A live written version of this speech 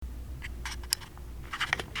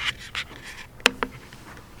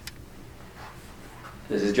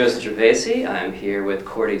This is Joseph Gervasi. I'm here with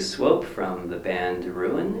Cordy Swope from the band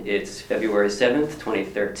Ruin. It's February 7th,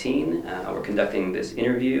 2013. We're conducting this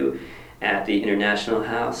interview at the International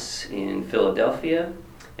House in Philadelphia,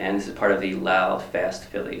 and this is part of the Loud Fast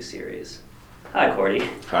Philly series. Hi, Cordy.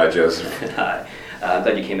 Hi, Joseph. Hi. I'm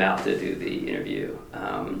glad you came out to do the interview.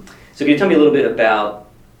 So can you tell me a little bit about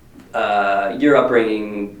your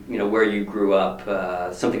upbringing, where you grew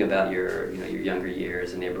up, something about your younger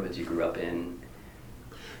years and neighborhoods you grew up in?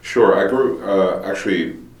 Sure. I grew,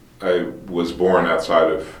 I was born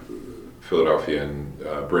outside of Philadelphia in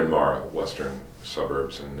Bryn Mawr, western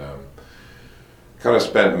suburbs, and kind of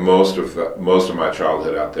spent most of my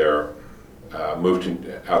childhood out there. Moved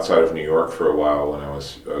outside of New York for a while when I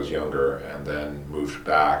was younger, and then moved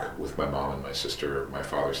back with my mom and my sister. My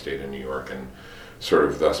father stayed in New York, and sort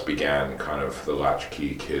of thus began kind of the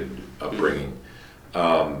latchkey kid upbringing.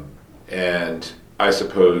 And I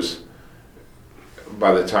suppose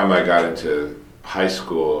by the time I got into high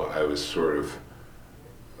school, I was sort of,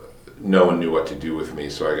 no one knew what to do with me,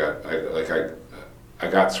 so I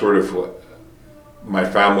got sort of, my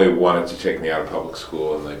family wanted to take me out of public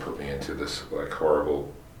school, and they put me into this like horrible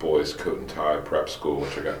boys coat and tie prep school,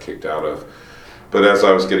 which I got kicked out of. But as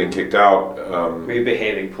I was getting kicked out, were you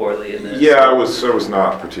behaving poorly in this? Yeah, I was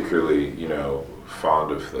not particularly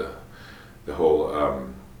fond of the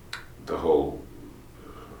whole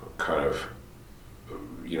kind of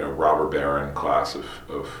robber baron class of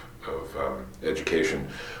education,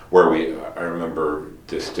 where I remember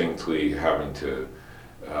distinctly having to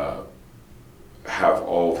have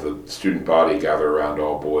all of the student body gather around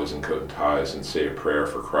all boys in coat and ties and say a prayer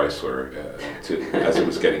for Chrysler as it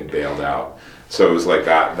was getting bailed out. So it was like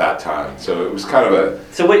that time. So it was kind of a.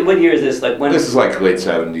 So what year is this? Like when? This is like late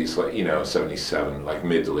 70s, 77, like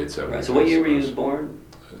mid to late 70s. Right. So what year were you born?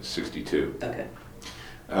 62. Okay.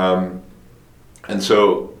 And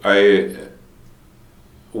so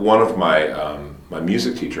one of my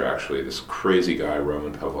music teacher, actually, this crazy guy,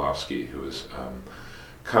 Roman Pavlovsky, who was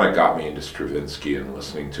kind of got me into Stravinsky and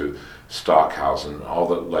listening to Stockhausen, all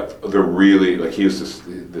the really, he was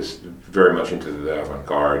this very much into the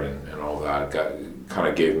avant-garde and all that, kind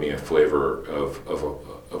of gave me a flavor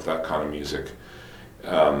of that kind of music.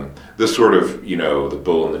 This sort of, the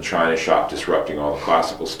bull in the china shop disrupting all the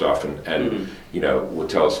classical stuff and would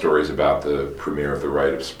tell stories about the premiere of The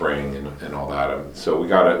Rite of Spring and all that. So I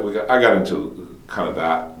got into kind of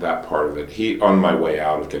that part of it. On my way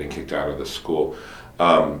out of getting kicked out of the school,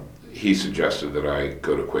 he suggested that I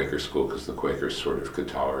go to Quaker school because the Quakers sort of could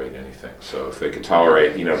tolerate anything. So if they could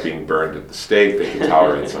tolerate, being burned at the stake, they could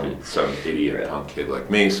tolerate some idiot punk kid like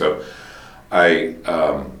me. So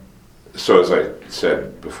so as I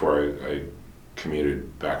said before, I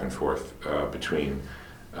commuted back and forth between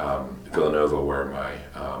Villanova, where my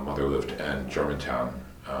mother lived, and Germantown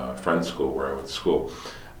Friends School, where I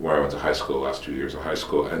went to high school, the last 2 years of high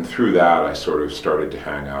school. And through that, I sort of started to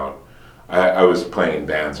hang out. I was playing in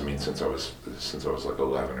bands, since I was like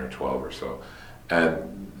 11 or 12 or so.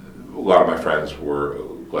 And a lot of my friends were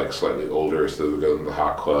like slightly older, so they would go to the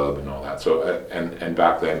Hot Club and all that. So and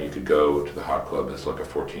back then you could go to the Hot Club as like a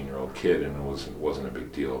 14-year-old kid, and it wasn't a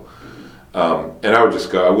big deal. And I would just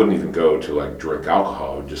go. I wouldn't even go to like drink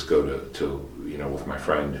alcohol. I would just go to with my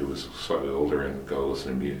friend who was slightly older and go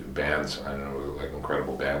listen to bands. I don't know, like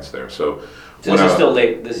incredible bands there. So this is still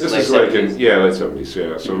late. This is late 70s. Late 70s.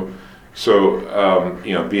 Yeah. So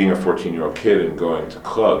being a 14-year-old kid and going to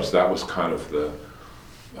clubs, that was kind of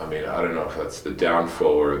I don't know if that's the downfall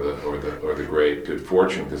or the great good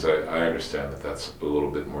fortune, because I understand that that's a little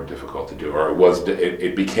bit more difficult to do, or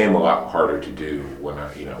it became a lot harder to do when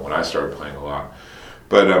I started playing a lot.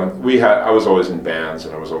 But I was always in bands,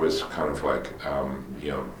 and I was always kind of like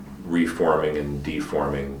reforming and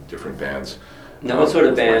deforming different bands. Now, what sort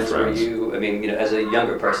of bands were you, as a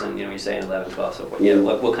younger person, you're saying 11, 12, so forth,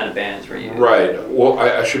 what kind of bands were you? Right. Well,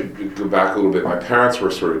 I should go back a little bit. My parents were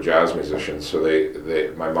sort of jazz musicians, so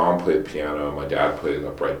my mom played piano, my dad played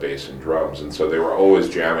upright bass and drums, and so they were always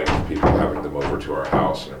jamming with people, having them over to our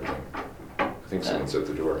house and everything. I think someone's at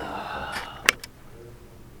the door.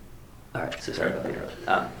 All right, so sorry about the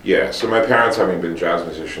interruption. Yeah, so my parents, having been jazz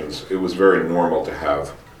musicians, it was very normal to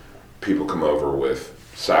have people come over with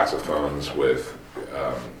saxophones, with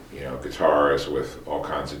guitars, with all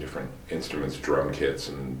kinds of different instruments, drum kits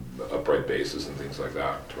and upright basses and things like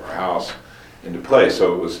that to our house and to play.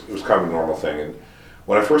 So it was kind of a normal thing. And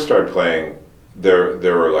when I first started playing, there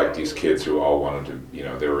were like these kids who all wanted to,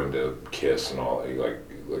 they were into Kiss and all, like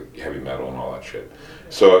heavy metal and all that shit.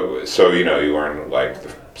 So you learn like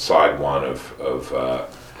the side one of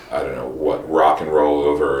I don't know what, Rock and Roll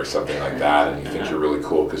Over or something like that, and you think you're really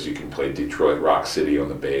cool because you can play Detroit Rock City on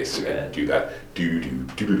the bass and do that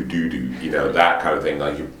that kind of thing,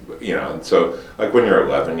 like and so like when you're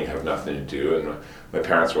 11 you have nothing to do, and my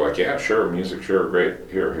parents were like, yeah, sure, music, sure, great,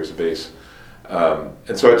 here's a bass.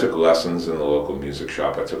 And so I took lessons in the local music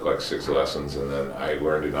shop. I took like 6 lessons, and then I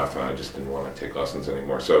learned enough and I just didn't want to take lessons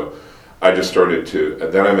anymore. So I just started to,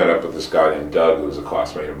 and then I met up with this guy named Doug, who was a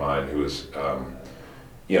classmate of mine, who was,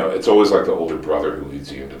 it's always like the older brother who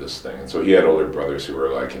leads you into this thing. And so he had older brothers who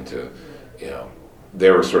were like into,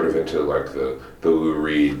 they were sort of into like the Lou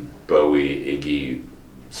Reed, Bowie, Iggy,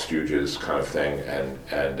 Stooges kind of thing, and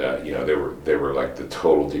they were like the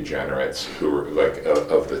total degenerates who were like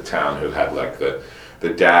of the town, who had like the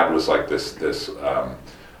dad was like this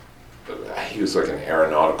he was like an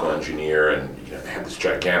aeronautical engineer, and they had this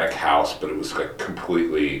gigantic house, but it was like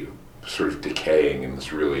completely sort of decaying in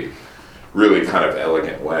this really really kind of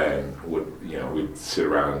elegant way, and we'd sit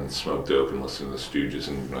around and smoke dope and listen to the Stooges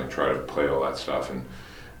and like try to play all that stuff,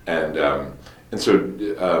 and so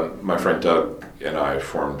my friend Doug and I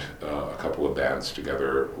formed a couple of bands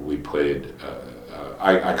together. We played.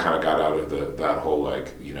 I kind of got out of that whole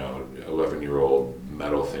 11-year-old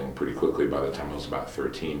metal thing pretty quickly by the time I was about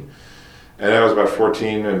 13. And I was about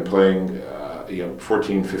 14 and playing.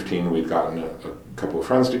 14, 15. We'd gotten a couple of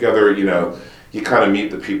friends together. You kind of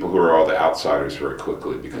meet the people who are all the outsiders very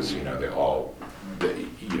quickly, because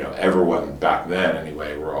everyone back then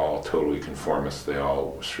anyway were all totally conformists. They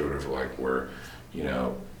all sort of like were,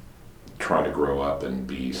 trying to grow up and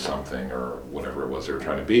be something or whatever it was they were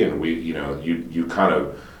trying to be. And we, you kind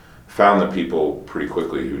of found the people pretty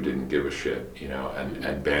quickly who didn't give a shit,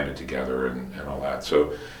 and banded together and all that.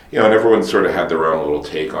 So, and everyone sort of had their own little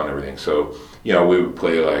take on everything. So, we would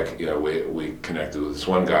play like, we connected with this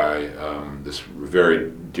one guy, this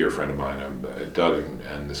very dear friend of mine, Doug,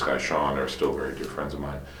 and this guy Sean are still very dear friends of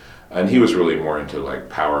mine. And he was really more into like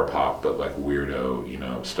power pop, but like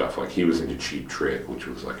weirdo, stuff. Like he was into Cheap Trick, which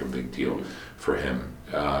was like a big deal for him.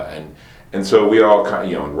 And so we all kind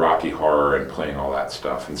of, and Rocky Horror and playing all that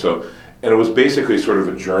stuff. And it was basically sort of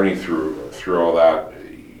a journey through all that.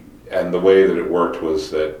 And the way that it worked was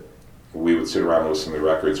that we would sit around and listen to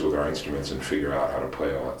records with our instruments and figure out how to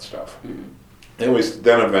play all that stuff. Mm-hmm. And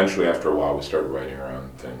then eventually, after a while, we started writing our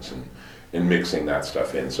own things and mixing that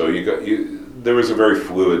stuff in. So there was a very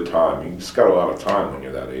fluid time. You just got a lot of time when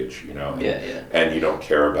you're that age, And you don't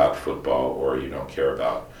care about football, or you don't care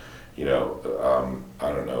about, I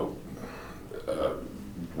don't know,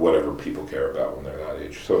 whatever people care about when they're that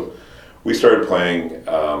age. So we started playing,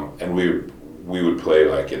 and we would play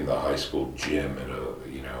like in the high school gym at a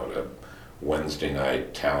Wednesday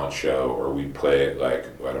night talent show, or we'd play it like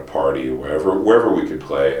at a party or wherever we could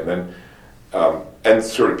play, and then and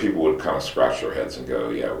sort of people would kind of scratch their heads and go,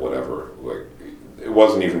 yeah, whatever. Like it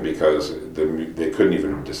wasn't even because they couldn't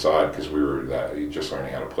even decide, because we were just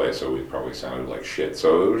learning how to play, so we probably sounded like shit.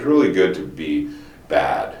 So it was really good to be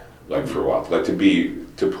bad, like for a while, like to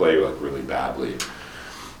play like really badly.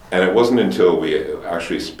 And it wasn't until we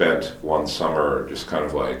actually spent one summer just kind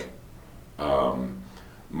of like,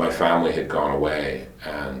 my family had gone away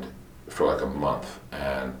and for like a month,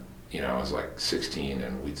 and I was like 16,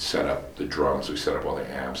 and we'd set up the drums, we set up all the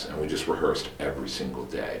amps, and we just rehearsed every single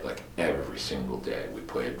day. Like every single day we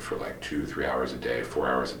played for like 2-3 hours a day, 4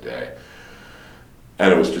 hours a day.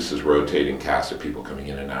 And it was just this rotating cast of people coming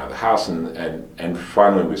in and out of the house, and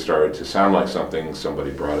finally we started to sound like something.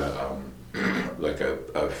 Somebody brought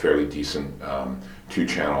a fairly decent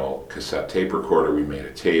 2-channel cassette tape recorder. We made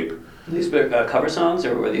a tape. These were cover songs,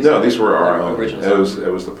 or were these? No, these were our own. Original songs?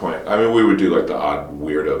 It was the point. I mean, we would do like the odd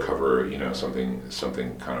weirdo cover,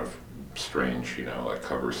 something kind of strange, like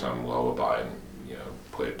cover some lullaby and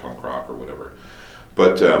play punk rock or whatever.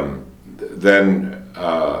 But then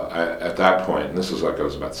at that point, and this was like I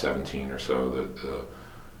was about 17 or so,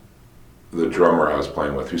 the drummer I was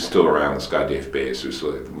playing with, who's still around, this guy Dave Bass, who's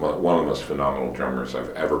like one of the most phenomenal drummers I've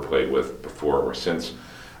ever played with before or since.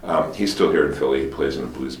 He's still here in Philly. He plays in a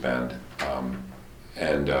blues band,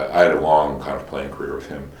 and I had a long kind of playing career with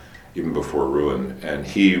him, even before Ruin. And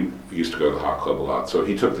he used to go to the Hot Club a lot, so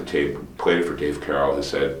he took the tape, played it for Dave Carroll, who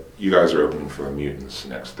said, "You guys are opening for the Mutants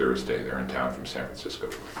next Thursday. They're in town from San Francisco."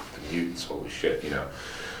 We're like, the Mutants, holy shit,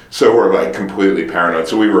 So we're like completely paranoid.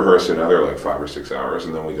 So we rehearse another like 5 or 6 hours,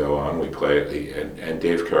 and then we go on, we play it, and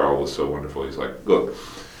Dave Carroll was so wonderful. He's like, "Look,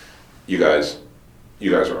 you guys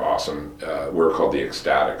are awesome. We're called the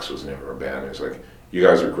Ecstatics, was the name of our band." He's like, You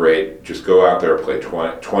guys are great. Just go out there, play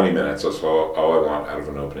 20 minutes. That's all I want out of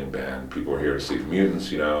an opening band. People are here to see the Mutants,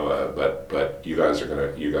 but you guys are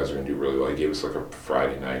gonna do really well. He gave us like a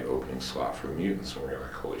Friday night opening slot for the Mutants, and we were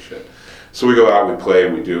like, holy shit. So we go out, we play,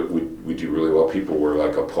 we do really well. People were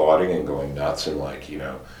like applauding and going nuts, and like,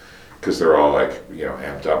 because they're all like,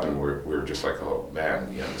 amped up, and we're just like, oh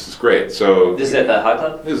man, this is great. So this is at the Hot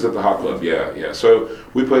Club? This is at the Hot Club, yeah. So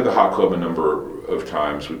we played the Hot Club a number of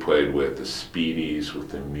times. We played with the Speedies, with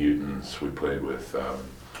the Mutants. We played with, I'm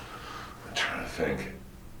trying to think.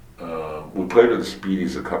 We played with the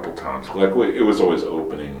Speedies a couple times. Like it was always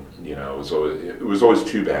opening, it was always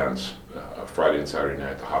two bands, Friday and Saturday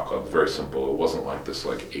night at the Hot Club. Very simple. It wasn't like this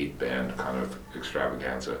like 8-band kind of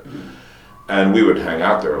extravaganza. Mm-hmm. And we would hang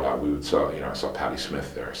out there a lot. We would saw, I saw Patti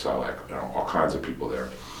Smith there. I saw like, all kinds of people there.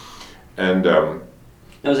 And now,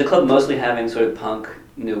 was the club mostly having sort of punk,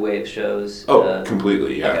 new wave shows?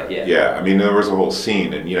 Completely, yeah. Okay, yeah. I mean, there was a whole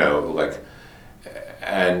scene, and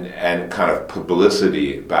and kind of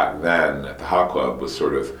publicity back then at the Hot Club was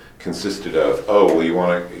sort of consisted of, you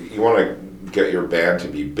want to get your band to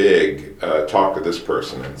be big, talk to this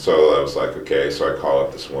person. And so I was like, okay. So I call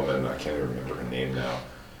up this woman. I can't even remember her name now.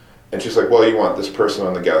 And she's like, well, you want this person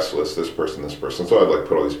on the guest list, this person. So I'd like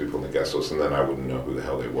put all these people on the guest list, and then I wouldn't know who the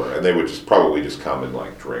hell they were, and they would probably just come and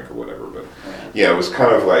like drink or whatever. But yeah, it was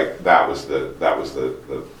kind of like that was the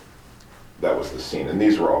scene, and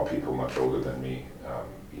these were all people much older than me,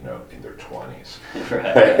 in their 20s.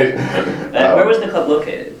 Right. Where was the club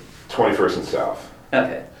located? 21st and South.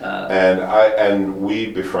 Okay. And we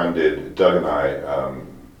befriended Doug and I.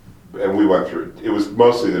 And we went through. It was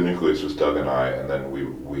mostly the nucleus was Doug and I, and then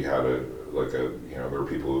we had there were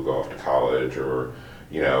people who go off to college, or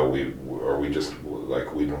we just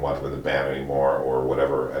like we didn't want them in the band anymore or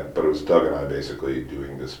whatever. But it was Doug and I basically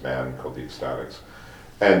doing this band called the Ecstatics,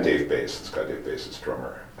 and Dave Bass, this guy Dave Bass is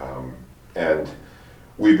drummer, and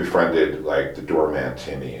we befriended like the doorman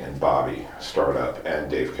Timmy and Bobby Startup and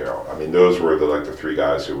Dave Carroll. I mean, those were the three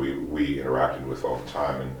guys who we interacted with all the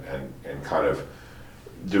time, and kind of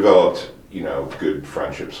developed, good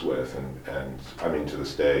friendships with, and I mean, to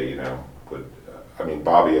this day,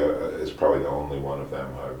 Bobby is probably the only one of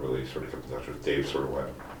them I really sort of kept in touch with. Dave sort of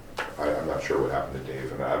went, I'm not sure what happened to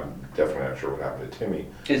Dave, and I'm definitely not sure what happened to Timmy.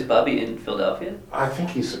 Is Bobby in Philadelphia? I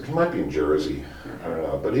think he might be in Jersey. I don't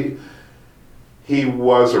know, but he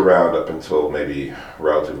was around up until maybe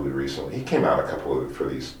relatively recently. He came out a couple for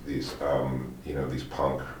these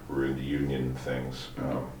punk reunion things,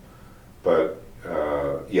 but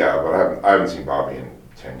I haven't seen Bobby in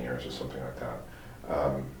 10 years or something like that.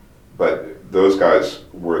 But those guys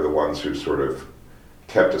were the ones who sort of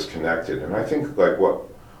kept us connected. And I think like what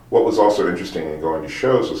was also interesting in going to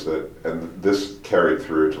shows was that, and this carried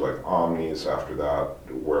through to like Omnis after that,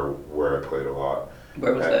 where I played a lot.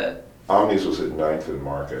 Where was that? Omnis was at 9th and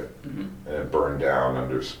Market, and it burned down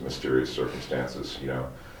under mysterious circumstances, and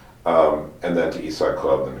then to Eastside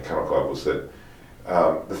Club, the McKenna Club, was that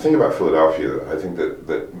the thing about Philadelphia, I think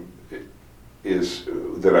that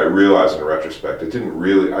I realized in retrospect, it didn't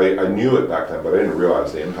really, I knew it back then, but I didn't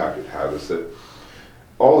realize the impact it had, is that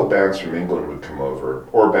all the bands from England would come over,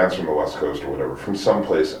 or bands from the West Coast or whatever, from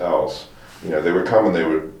someplace else. They would come and they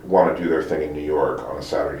would want to do their thing in New York on a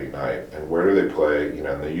Saturday night. And where do they play?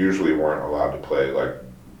 And they usually weren't allowed to play like,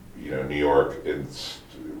 New York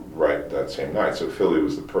right that same night. So Philly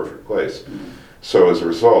was the perfect place. Mm-hmm. So as a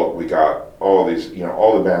result, we got all these,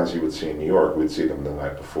 all the bands you would see in New York, we'd see them the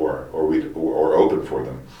night before, or open for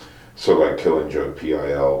them. So like Killing Joke,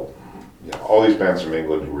 PIL, all these bands from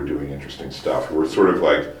England who were doing interesting stuff, who were sort of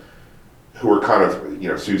like, who were kind of,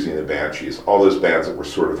 Susie and the Banshees, all those bands that were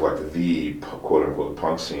sort of like the quote unquote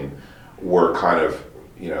punk scene were kind of,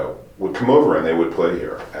 would come over and they would play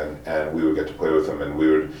here, and we would get to play with them, and we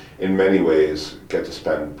would in many ways get to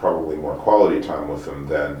spend probably more quality time with them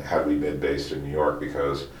than had we been based in New York,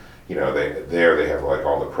 because they have like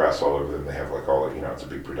all the press all over them, they have like all the, it's a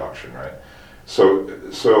big production, right? So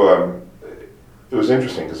it was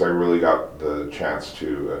interesting because I really got the chance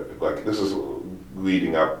to this is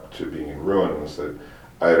leading up to being in Ruin, was that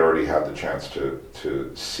I had already had the chance to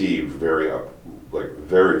see very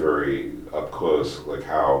very up close, like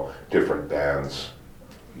how different bands,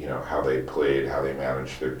 how they played, how they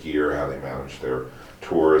managed their gear, how they managed their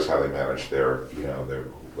tours, how they managed their, their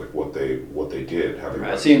like what they did, how they.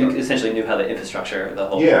 Right. So you essentially knew how the infrastructure, the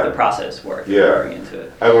whole the process worked. Yeah. Into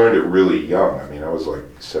it. I learned it really young. I mean, I was like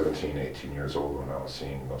 17, 18 years old when I was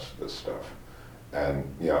seeing most of this stuff, and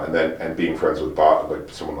and being friends with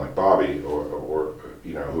someone like Bobby, or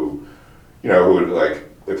who would like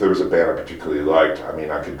if there was a band I particularly liked, I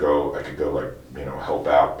mean, I could go like, help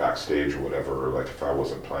out backstage or whatever, or like if I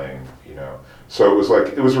wasn't playing, So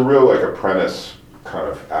it was a real like apprentice kind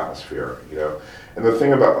of atmosphere, And the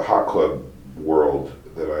thing about the hot club world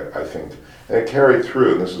that I think, and it carried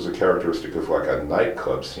through, and this is a characteristic of like a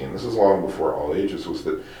nightclub scene, this is long before All Ages, was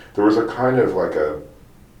that there was a kind of like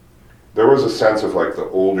there was a sense of like the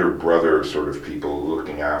older brother sort of people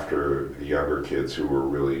looking after the younger kids who were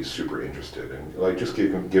really super interested, and like just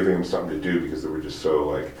giving them something to do because they were just so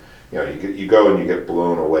like, you go and you get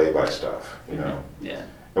blown away by stuff, Yeah.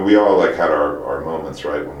 And we all like had our moments,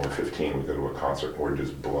 right? When we're 15, we go to a concert and we're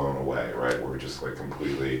just blown away, right? We're just like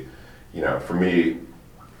completely, for me,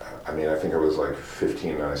 I mean, I think I was like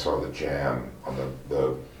 15 and I saw the Jam on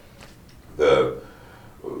the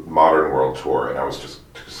Modern World tour, and I was just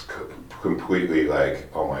completely like,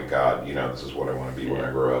 oh my God, this is what I want to be when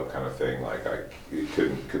I grow up, kind of thing. Like I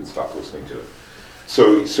couldn't stop listening to it.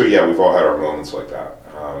 So yeah, we've all had our moments like that,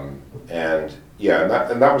 and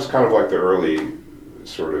that was kind of like the early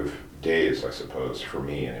sort of days, I suppose, for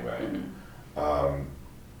me anyway. Mm-hmm.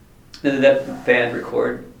 Did that band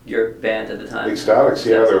record your band at the time? Ecstatics,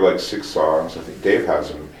 yeah, there are like 6 songs. I think Dave has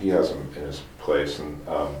them. He has them in his place, and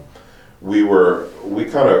the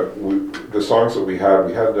songs that we had.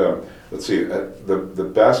 Let's see,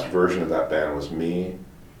 the best version of that band was me,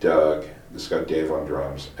 Doug, this guy Dave on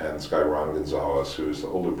drums, and this guy Ron Gonzalez, who is the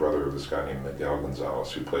older brother of this guy named Miguel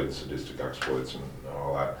Gonzalez, who played the Sadistic Exploits and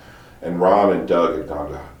all that. And Ron and Doug had gone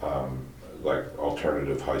to like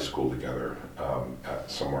alternative high school together at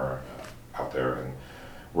somewhere out there, and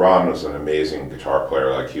Ron was an amazing guitar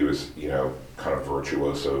player. Like he was, kind of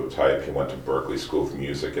virtuoso type. He went to Berklee School of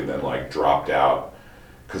Music and then like dropped out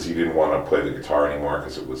because he didn't want to play the guitar anymore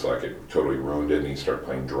because it was like it totally ruined it. And he started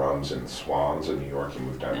playing drums in Swans in New York. He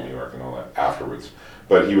moved down to New York and all that afterwards.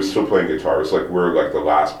 But he was still playing guitar. It was like we're like the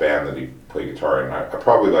last band that he played guitar in. I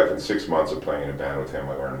probably like in 6 months of playing in a band with him,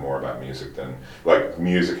 I learned more about music than like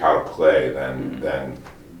music, how to play than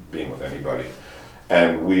being with anybody.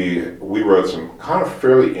 And we wrote some kind of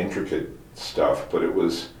fairly intricate stuff, but it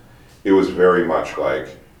was very much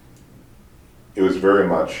like,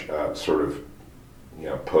 sort of,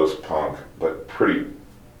 post-punk, but pretty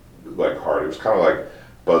like hard. It was kind of like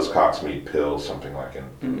Buzzcocks meet Pills, something like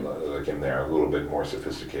in there, a little bit more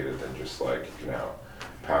sophisticated than just like,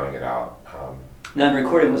 pounding it out. Now, in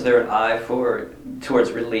recording, was there an eye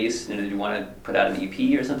towards release? Did you want to put out an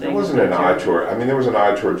EP or something? There wasn't an eye toward. I mean, there was an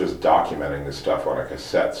eye toward just documenting this stuff on a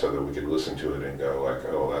cassette so that we could listen to it and go like,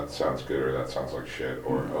 oh, that sounds good, or that sounds like shit,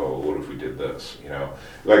 or oh, what if we did this?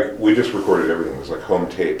 Like we just recorded everything. It was like home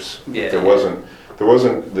tapes. Yeah. There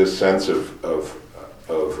wasn't this sense of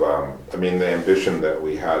I mean, the ambition that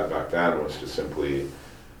we had back then was to simply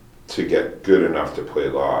to get good enough to play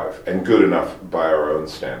live, and good enough by our own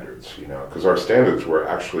standards, because our standards were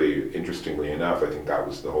actually, interestingly enough, I think that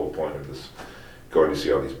was the whole point of this, going to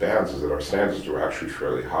see all these bands, is that our standards were actually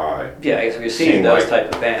fairly high. Yeah, I guess we're seeing those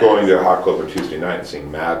type of bands. Going to a hot club on Tuesday night and seeing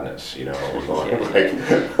Madness, it's not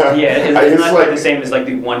like the same as like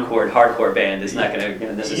the one-chord hardcore band. It's not going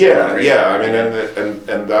to necessarily... Yeah, I mean,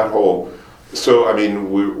 and that whole... So, I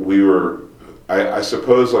mean, we were... I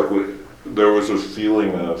suppose, like, there was this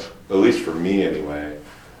feeling of, at least for me anyway,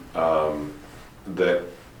 that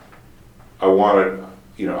I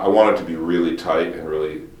wanted to be really tight and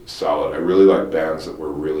really solid. I really like bands that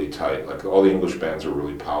were really tight. Like all the English bands are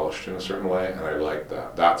really polished in a certain way, and I like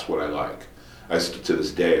that. That's what I like. To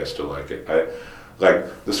this day, I still like it. I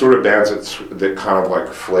like the sort of bands that kind of like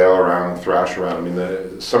flail around, thrash around. I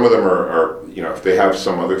mean, some of them are if they have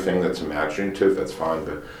some other thing that's imaginative, that's fine.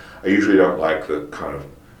 But I usually don't like the kind of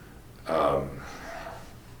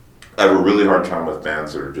I have a really hard time with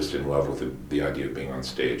bands that are just in love with the idea of being on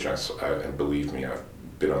stage. And believe me, I've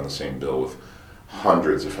been on the same bill with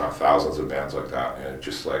hundreds, if not thousands, of bands like that, and it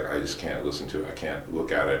just like I just can't listen to it. I can't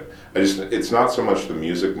look at it. It's not so much the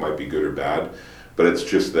music might be good or bad, but it's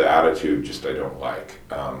just the attitude. I don't like.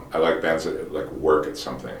 I like bands that like work at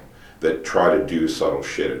something, that try to do subtle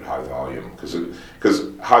shit at high volume, because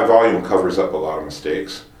high volume covers up a lot of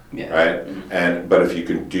mistakes. Yeah. Right? Mm-hmm. But if you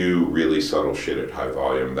can do really subtle shit at high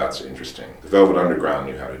volume, that's interesting. The Velvet Underground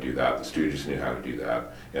knew how to do that. The Stooges knew how to do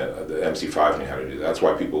that. The MC5 knew how to do that. That's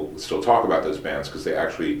why people still talk about those bands, because they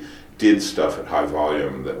actually did stuff at high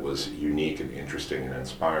volume that was unique and interesting and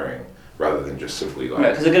inspiring, rather than just simply like...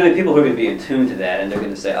 Because there are going to be people who are going to be in tune to that, and they're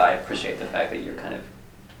going to say, I appreciate the fact that you're kind of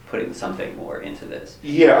putting something more into this.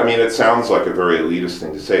 Yeah, I mean, it sounds like a very elitist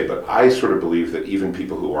thing to say, but I sort of believe that even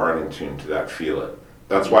people who aren't in tune to that feel it.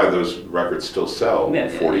 That's why those records still sell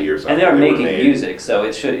 40 years after and they are making made. music, so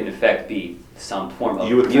it should in effect be some form of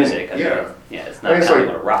You would music. think, yeah. It's not kind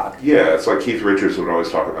of rock. Yeah, it's like Keith Richards would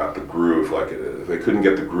always talk about the groove. Like if they couldn't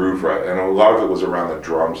get the groove right, and a lot of it was around the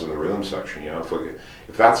drums and the rhythm section.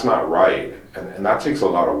 If that's not right, and that takes a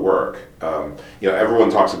lot of work.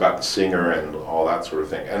 Everyone talks about the singer and all that sort of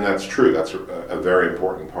thing, and that's true. That's a very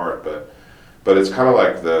important part. But it's kind of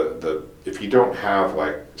like the if you don't have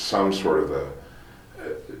like some sort of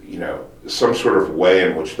some sort of way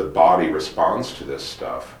in which the body responds to this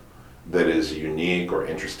stuff that is unique or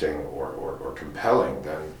interesting or compelling,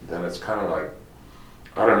 then it's kind of like,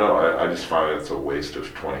 I don't know, I just find it's a waste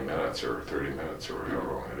of 20 minutes or 30 minutes or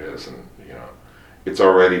however long it is, and it's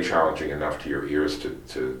already challenging enough to your ears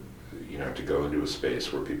to go into a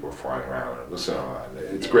space where people are flying around and listen to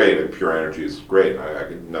that. It's great, and Pure Energy is great, and I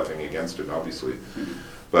get nothing against it, obviously.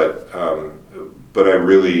 But I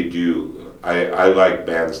really do, I like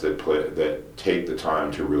bands that take the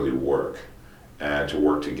time to really work and to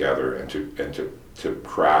work together and to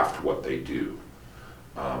craft what they do.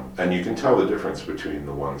 And you can tell the difference between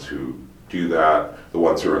the ones who do that, the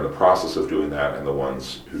ones who are in the process of doing that, and the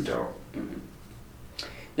ones who don't. Mm-hmm.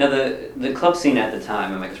 Now the club scene at the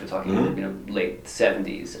time, I guess we're talking late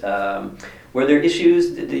 70s, were there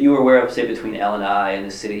issues that you were aware of, say, between L&I and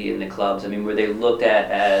the city and the clubs? I mean, were they looked at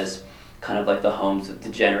as kind of like the homes of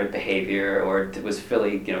degenerate behavior, or was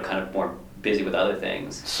Philly, kind of more busy with other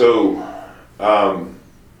things? So,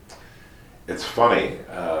 it's funny.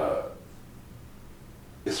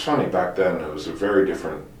 Back then. It was a very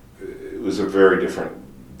different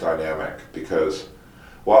dynamic because,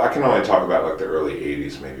 well, I can only talk about like the early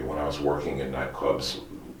 '80s, maybe when I was working in nightclubs,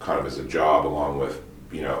 kind of as a job, along with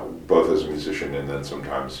both as a musician and then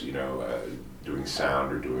sometimes doing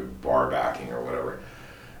sound or doing bar backing or whatever.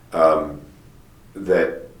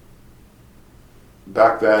 That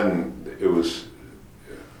back then it was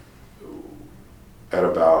at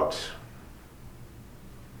about.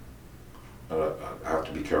 I have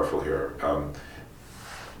to be careful here.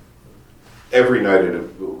 Every night,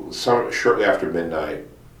 shortly after midnight,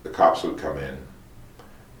 the cops would come in,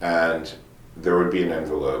 and there would be an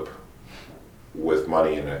envelope with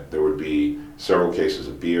money in it. There would be several cases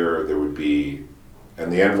of beer.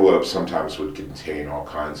 And the envelope sometimes would contain all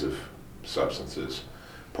kinds of substances,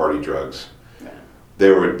 party drugs. Yeah.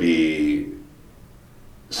 There would be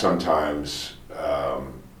sometimes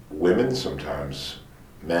women, sometimes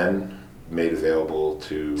men, made available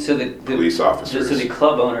to police officers. So the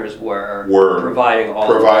club owners were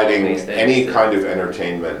providing these things, any kind of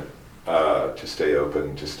entertainment to stay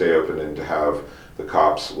open, and to have the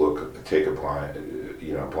cops take a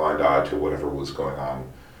blind eye to whatever was going on.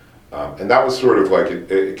 And that was sort of like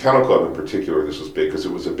at Kennel Club in particular. This was big because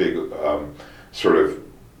it was a big sort of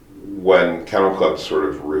when Kennel Club sort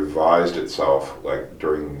of revised itself, like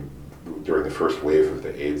during the first wave of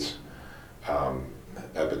the AIDS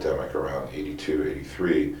epidemic around 82,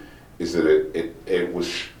 83, is that it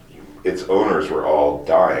was, its owners were all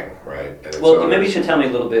dying, right? And maybe you should tell me a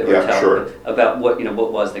little bit about what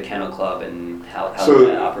was the Kennel Club and how did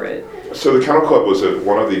that operate? So the Kennel Club was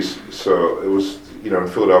one of these, so it was, in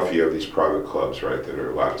Philadelphia you have these private clubs, right, that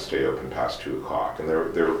are allowed to stay open past 2 o'clock. And they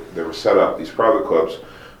were set up, these private clubs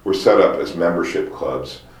were set up as membership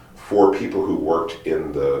clubs for people who worked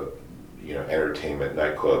in the entertainment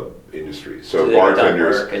nightclub industry. So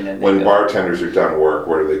bartenders, when bartenders are done work,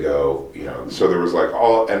 where do they go? So there was like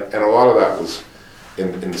and a lot of that was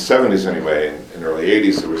in the 70s anyway. In early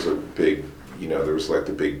 80s, there was a big, there was like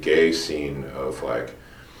the big gay scene of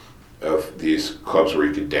these clubs where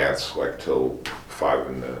you could dance like till 5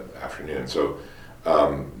 in the afternoon. So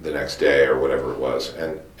the next day or whatever it was,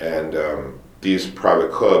 and these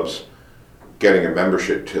private clubs, getting a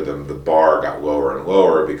membership to them, the bar got lower and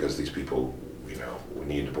lower because these people,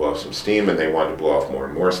 needed to blow off some steam, and they wanted to blow off more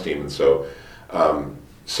and more steam. And so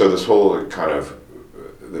this whole kind of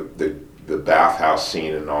the bathhouse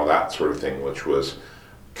scene and all that sort of thing, which was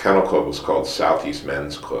Kennel Club, was called Southeast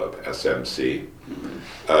Men's Club, SMC.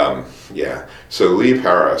 So Lee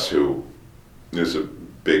Paris, who is a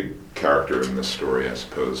big character in this story, I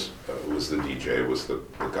suppose, was the DJ, was the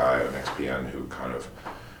guy on XPN who kind of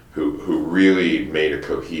who really made a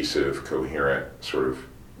cohesive, coherent sort of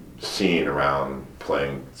scene around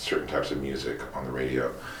playing certain types of music on the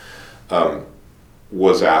radio,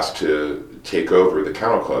 was asked to take over the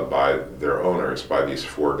Kennel Club by their owners, by these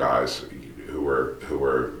 4 guys who were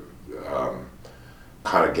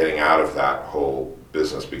kind of getting out of that whole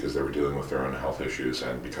business because they were dealing with their own health issues,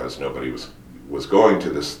 and because nobody was going to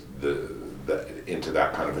into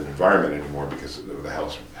that kind of an environment anymore because of the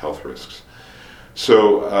health risks.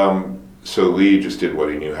 So Lee just did what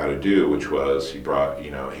he knew how to do, which was he brought,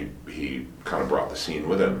 he kind of brought the scene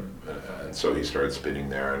with him, and so he started spinning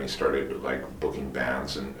there, and he started like booking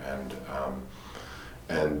bands and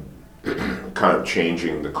kind of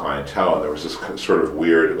changing the clientele. And there was this sort of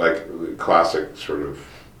weird, like classic sort of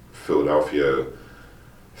Philadelphia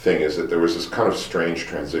thing is that there was this kind of strange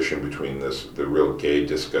transition between the real gay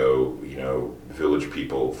disco, Village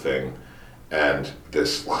People thing, and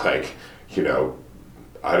this like,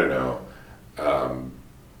 I don't know,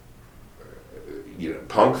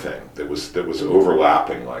 punk thing that was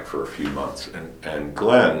overlapping like for a few months. And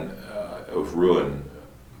Glenn of Ruin,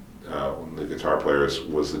 the guitar player,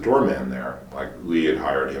 was the doorman there. Like Lee had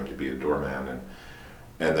hired him to be a doorman,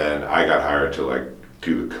 and then I got hired to like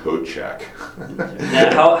do the code check.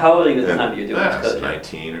 Now, how old are you at the time you're doing this code check?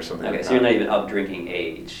 19 or something. Okay, like so you're not even of drinking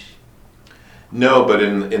age. No, but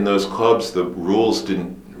in those clubs, the rules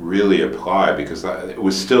didn't really apply because it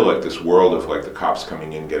was still like this world of like the cops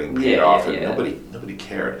coming in, getting paid off, and nobody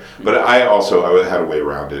cared. But I had a way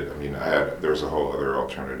around it. I mean, there was a whole other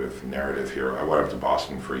alternative narrative here. I went up to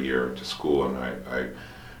Boston for a year to school, and I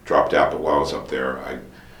dropped out. But while I was up there,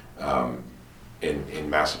 in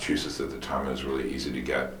Massachusetts at the time, it was really easy to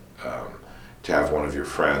get to have one of your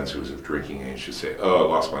friends who was of drinking age to say, "Oh, I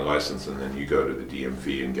lost my license," and then you go to the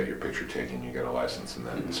DMV and get your picture taken. You get a license, and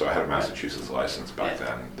then so I had a Massachusetts license back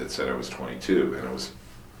then that said I was 22, and it was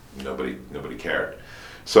nobody cared.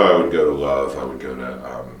 So I would go to Love, I would go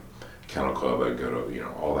to Kennel Club, I'd go to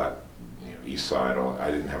all that East Side.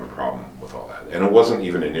 I didn't have a problem with all that, and it wasn't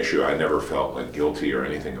even an issue. I never felt like guilty or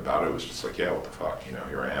anything about it. It was just like, yeah, what the fuck,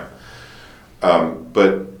 here I am.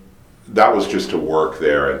 But that was just to work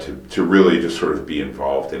there and to really just sort of be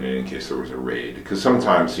involved in it in case there was a raid. Because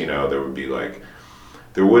sometimes, there would be like,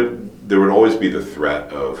 there would always be the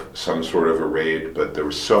threat of some sort of a raid, but there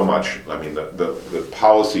was so much, I mean, the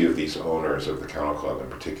policy of these owners of the Kennel Club in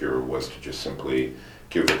particular was to just simply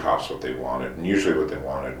give the cops what they wanted. And usually what they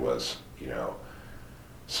wanted was,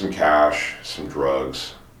 some cash, some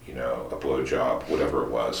drugs, a blowjob, whatever it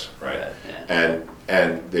was, right? Yeah.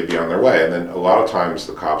 And they'd be on their way. And then a lot of times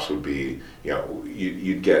the cops would be,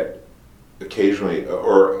 you'd get occasionally,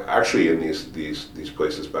 or actually in these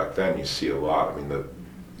places back then, you see a lot. I mean,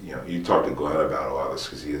 you talk to Glenn about a lot of this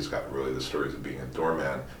because he has got really the stories of being a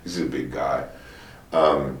doorman. He's a big guy.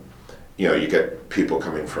 You get people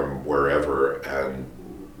coming from wherever and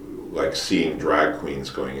like seeing drag queens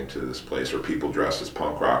going into this place, or people dressed as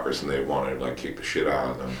punk rockers, and they wanted to like kick the shit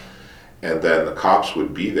out of them. And then the cops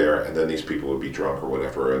would be there, and then these people would be drunk or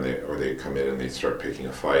whatever, and they'd come in and they'd start picking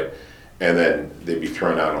a fight, and then they'd be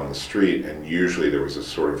thrown out on the street. And usually there was a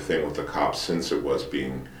sort of thing with the cops, since it was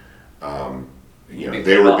being,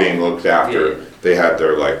 they were being looked after. Yeah. They had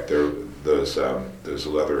those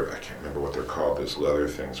leather, I can't remember what they're called, those leather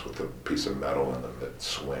things with a piece of metal in them that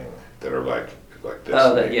swing, that are like this.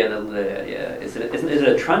 Oh, yeah. Is it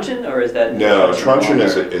a truncheon, or is that? No, a truncheon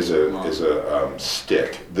is a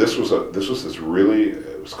stick. This was this really.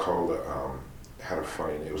 It was called. Had a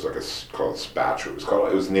funny name. It was like called a spatula.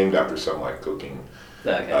 It was named after some like cooking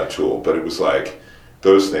tool, but it was like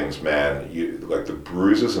those things, man. Like the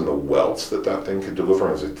bruises and the welts that thing could deliver.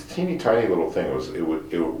 It was a teeny tiny little thing. It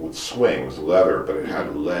would swing. It was leather, but it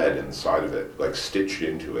had lead inside of it, like stitched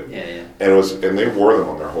into it. Yeah. And they wore them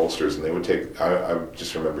on their holsters, and they would take. I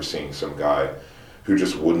just remember seeing some guy who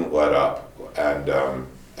just wouldn't let up, and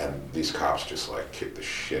these cops just like kicked the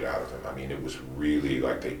shit out of him. I mean, it was really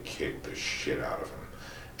like they kicked the shit out of him,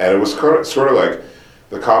 and it was sort of like.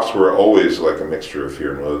 The cops were always like a mixture of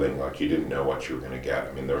fear and loathing. Like you didn't know what you were going to get.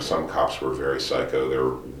 I mean, there were some cops who were very psycho. They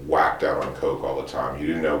were whacked out on coke all the time. You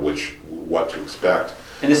didn't know what to expect.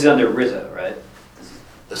 And this is under Rizzo, right?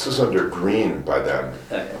 This is under Green by then.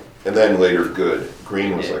 Okay. And then later Good.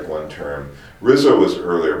 Green was like one term. Rizzo was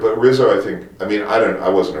earlier, but Rizzo, I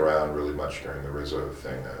wasn't around really much during the Rizzo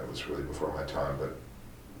thing. It was really before my time. But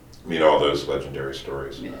all those legendary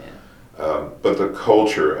stories. Yeah. But the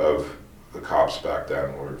culture of the cops back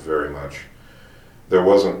then were very much, there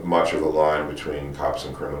wasn't much of a line between cops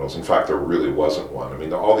and criminals. In fact, there really wasn't one. I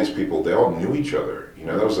mean, all these people, they all knew each other.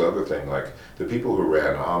 That was the other thing. Like, the people who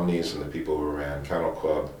ran Omnis and the people who ran Kennel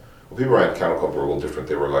Club, people who ran Kennel Club were a little different.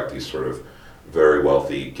 They were like these sort of very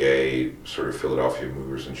wealthy, gay, sort of Philadelphia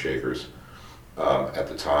movers and shakers at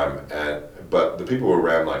the time. But the people who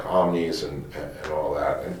ran like Omnis and all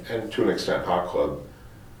that, and to an extent Hot Club,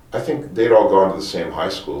 I think they'd all gone to the same high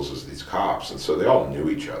schools as these cops, and so they all knew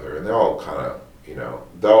each other, and they all kind of,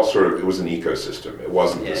 they all sort of, it was an ecosystem. It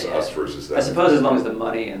wasn't just us versus them. I suppose as long as the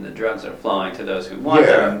money and the drugs are flowing to those who want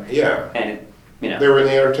them. Yeah. And, They were in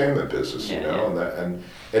the entertainment business, and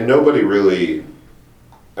nobody really,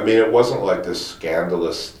 I mean, it wasn't like this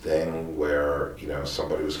scandalous thing where, you know,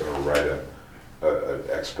 somebody was going to write an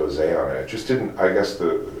expose on it. It just didn't. I guess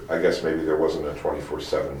maybe there wasn't a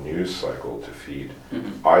 24/7 news cycle to feed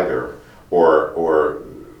either, or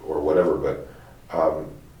whatever. But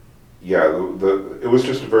yeah, it was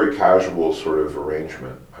just a very casual sort of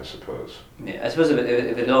arrangement, I suppose. Yeah, I suppose if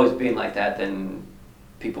it had always been like that, then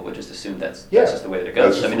people would just assume that's just the way that it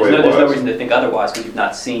goes. I mean, there's no reason to think otherwise because you've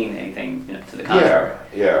not seen anything, you know, to the contrary.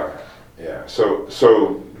 Yeah.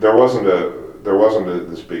 So there wasn't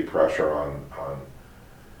this big pressure on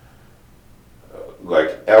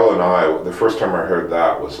like Elle and I. The first time I heard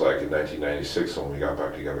that was like in 1996 when we got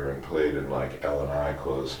back together and played, and like Elle and I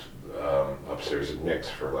closed upstairs at Nick's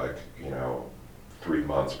for like, you know, 3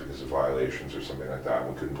 months because of violations or something like that.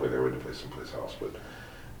 We couldn't play there; we had to play someplace else, but.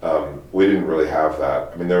 We didn't really have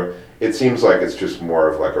that. I mean, it seems like it's just more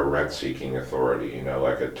of like a rent-seeking authority, you know,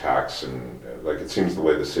 like a tax, and like it seems the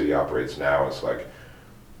way the city operates now is like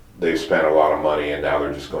they've spent a lot of money and now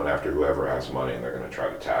they're just going after whoever has money and they're going to try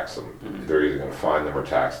to tax them. Mm-hmm. They're either going to fine them or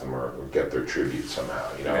tax them or get their tribute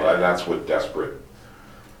somehow, you know, and that's what desperate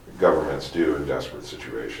governments do in desperate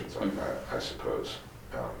situations, I suppose.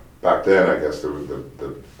 Back then, I guess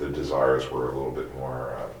the desires were a little bit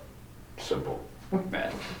more simple.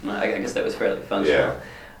 Right. Well, I guess that was fairly functional. Yeah.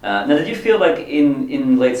 Now, did you feel like in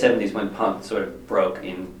the late 70s when punk sort of broke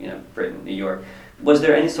in, you know, Britain, New York, was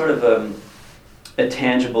there any sort of a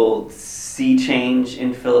tangible sea change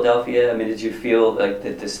in Philadelphia? I mean, did you feel like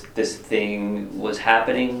that this thing was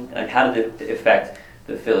happening? Like, how did it affect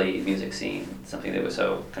the Philly music scene, something that was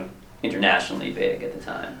so kind of internationally big at the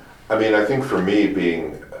time? I mean, I think for me,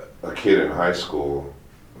 being a kid in high school,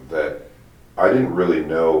 that I didn't really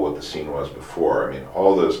know what the scene was before. I mean,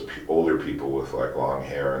 all those older people with like long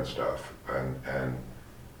hair and stuff, and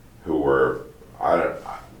who were,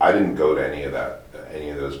 I didn't go to any of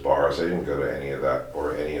those bars. I didn't go to any of that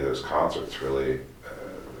or any of those concerts really.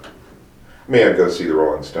 I mean, I'd go see the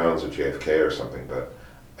Rolling Stones at JFK or something, but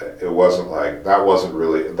it wasn't like that. Wasn't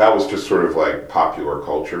really, that was just sort of like popular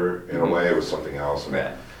culture in a way. It was something else,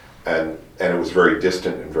 and it was very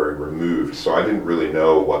distant and very removed. So I didn't really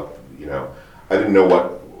know what. You know, I didn't know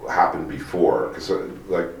what happened before, because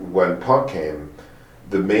like when punk came,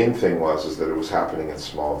 the main thing is that it was happening in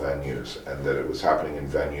small venues, and that it was happening in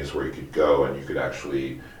venues where you could go and you could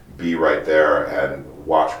actually be right there and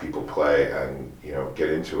watch people play and, you know, get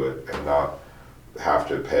into it and not have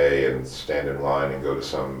to pay and stand in line and go to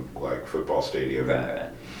some like football stadium.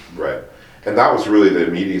 Right. And that was really the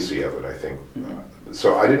immediacy of it, I think.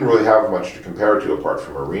 So I didn't really have much to compare it to apart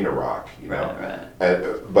from arena rock, you know.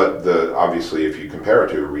 Right. But obviously, if you compare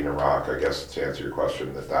it to arena rock, I guess to answer your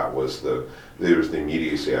question, that was the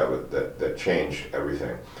immediacy of it that changed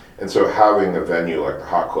everything. And so having a venue like the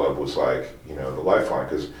Hot Club was like, you know, the lifeline,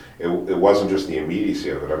 because it wasn't just the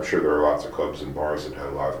immediacy of it. I'm sure there are lots of clubs and bars that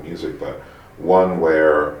had live music, but one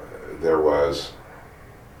where there was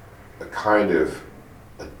a kind of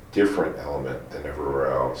a different element than everywhere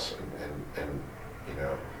else, and you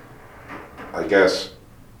know, I guess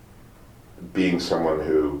being someone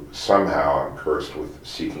who somehow I'm cursed with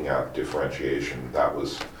seeking out differentiation, that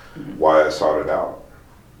was why I sought it out,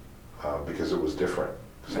 because it was different,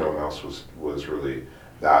 because no one else was really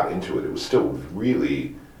that into it. It was still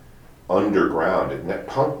really underground.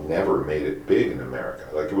 Punk never made it big in America.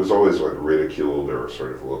 Like, it was always like ridiculed or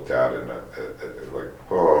sort of looked at in like,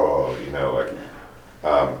 oh, you know, like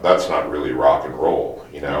that's not really rock and roll,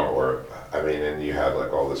 you know, or I mean, and you had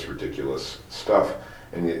like all this ridiculous stuff,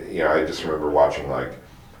 and you know, I just remember watching like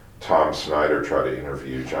Tom Snyder try to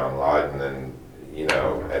interview John Lydon, and you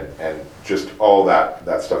know, and just all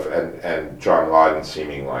that stuff, and John Lydon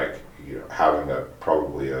seeming like, you know, having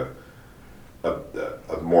probably a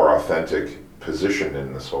more authentic position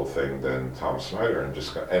in this whole thing than Tom Snyder,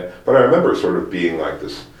 but I remember sort of being like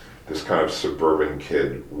this kind of suburban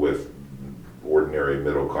kid with ordinary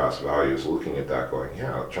middle class values, looking at that, going,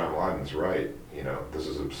 yeah, John Lydon's right. You know, this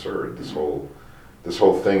is absurd. This whole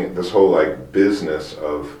thing, this whole like business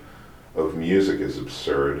of music is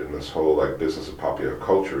absurd, and this whole like business of popular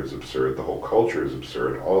culture is absurd. The whole culture is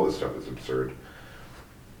absurd. All this stuff is absurd.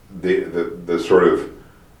 The sort of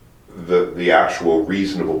the actual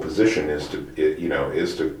reasonable position is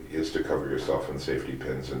to cover yourself in safety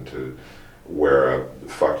pins and to wear a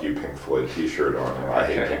 "fuck you Pink Floyd" T-shirt on, or "I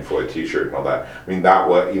hate Pink Floyd" T-shirt, and all that. I mean, that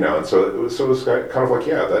was, you know, and so it was kind of like,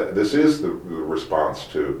 yeah, this is the response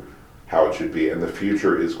to how it should be, and the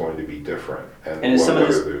future is going to be different. And is some of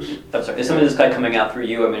this guy coming out through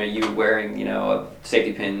you? I mean, are you wearing, you know, a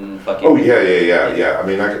safety pin? Fuck you. Oh yeah. I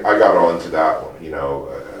mean, I got all into that one, you know.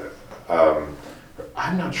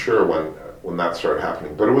 I'm not sure when. when that started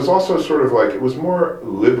happening. But it was also sort of like, it was more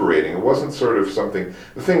liberating. It wasn't sort of something,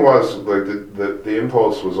 the thing was, like, the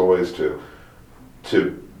impulse was always to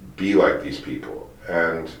be like these people.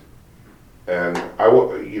 And I,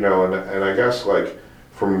 and I guess, like,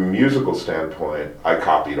 from a musical standpoint, I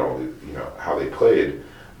copied all the, how they played,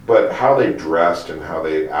 but how they dressed and how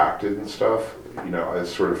they acted and stuff, I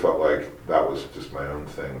sort of felt like that was just my own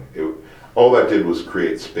thing. All that did was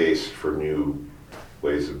create space for new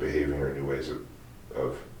ways of behaving or new ways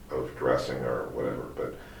of dressing or whatever.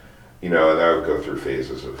 But, and I would go through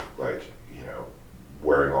phases of, like,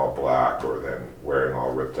 wearing all black, or then wearing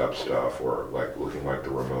all ripped up stuff, or like looking like the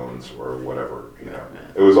Ramones or whatever,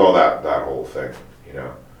 It was all that whole thing,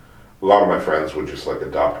 A lot of my friends would just like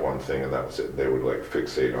adopt one thing and that was it. They would like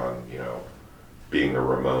fixate on, being a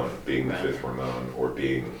Ramone, being the fifth Ramone, or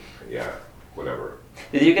being, whatever.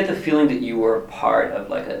 Did you get the feeling that you were part of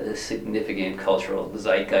like a significant cultural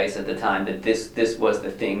zeitgeist at the time, that this was the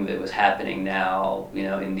thing that was happening now,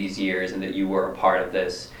 in these years, and that you were a part of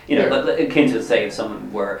this? Akin to, say, if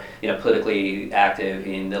someone were, politically active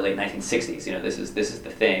in the late 1960s, this is the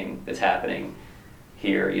thing that's happening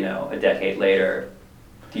here, a decade later.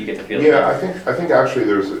 Do you get the feeling? Yeah, I think actually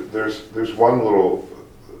there's one little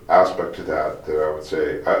aspect to that I would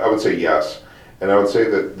say. I would say yes, and I would say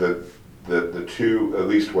that the two, at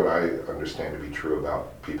least what I understand to be true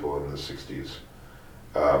about people in the 60s,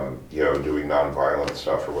 doing nonviolent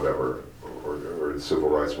stuff or whatever, or the civil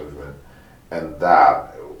rights movement, and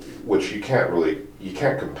that, which you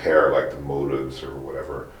can't compare like the motives or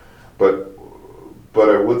whatever, but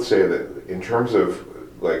I would say that in terms of,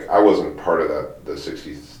 like, I wasn't part of the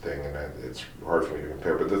 60s thing, and it's hard for me to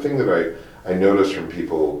compare, but the thing that I noticed from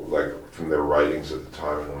people, like from their writings at the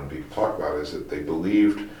time and when people talk about it, is that they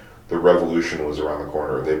believed the revolution was around the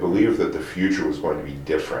corner. They believed that the future was going to be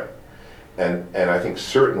different. And I think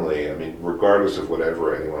certainly, regardless of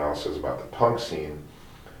whatever anyone else says about the punk scene,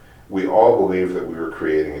 we all believed that we were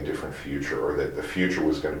creating a different future, or that the future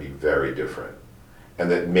was going to be very different, and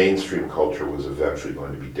that mainstream culture was eventually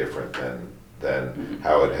going to be different than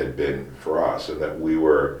how it had been for us, and that we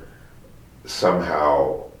were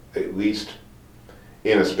somehow at least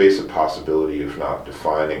in a space of possibility, if not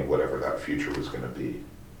defining whatever that future was going to be.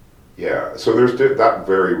 Yeah, so there's that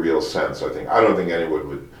very real sense, I think. I don't think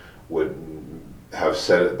anyone would have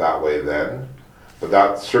said it that way then, but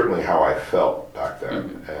that's certainly how I felt back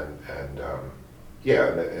then. And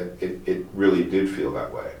it really did feel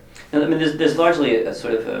that way. And, there's largely a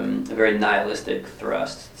sort of a very nihilistic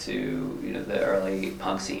thrust to the early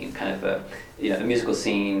punk scene, kind of a musical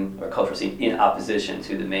scene or cultural scene in opposition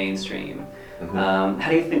to the mainstream. Mm-hmm.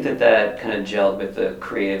 How do you think that kind of gelled with the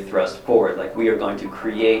creative thrust forward? Like, we are going to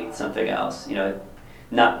create something else,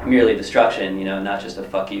 not merely destruction, not just a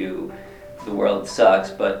fuck you, the world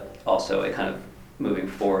sucks, but also a kind of moving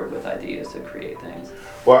forward with ideas to create things.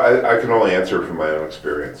 Well, I can only answer from my own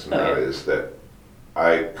experience, and that is that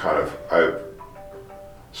I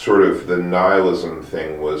sort of, the nihilism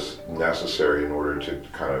thing was necessary in order to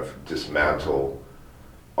kind of dismantle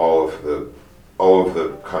all of the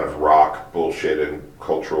kind of rock bullshit and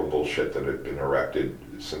cultural bullshit that had been erected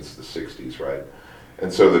since the 60s, right?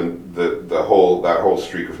 And so that whole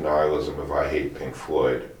streak of nihilism of I hate Pink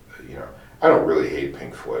Floyd, I don't really hate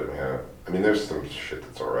Pink Floyd. I mean there's some shit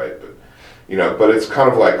that's all right, but it's kind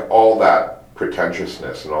of like all that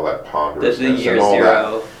pretentiousness and all that ponderousness and all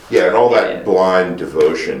zero. that blind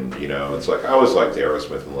devotion, it's like, I always liked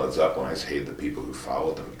Aerosmith and Led Zeppelin. I just hated the people who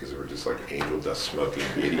followed them because they were just like angel dust smoking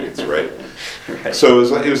idiots, right? Right. So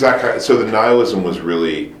it was that kind of, so the nihilism was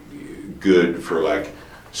really good for like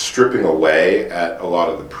stripping away at a lot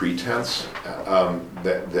of the pretense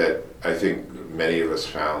that I think many of us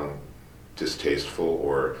found distasteful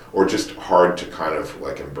or just hard to kind of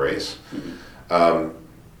like embrace. Mm-hmm.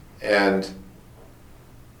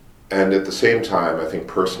 And at the same time, I think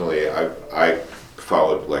personally, I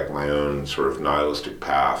followed like my own sort of nihilistic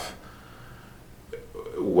path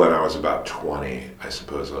when I was about 20, I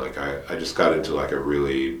suppose. Like I just got into like a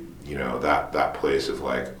really, that place of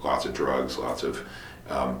like lots of drugs, lots of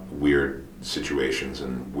weird situations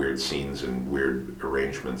and weird scenes and weird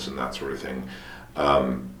arrangements and that sort of thing,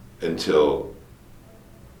 until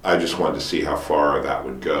I just wanted to see how far that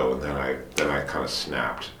would go, and then I kind of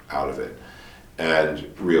snapped out of it.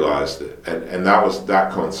 And realized that, and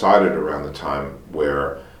that coincided around the time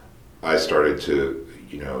where I started to,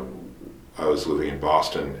 I was living in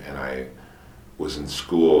Boston and I was in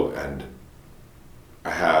school, and I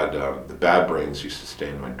had the Bad Brains used to stay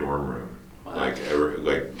in my dorm room, like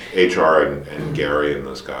HR and Gary and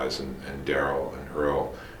those guys and Daryl and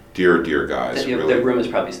Earl dear guys. The Really. room is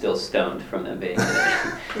probably still stoned from them being in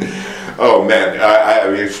it. Oh man,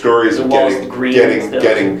 I mean stories The of walls getting green getting still.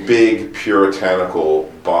 getting big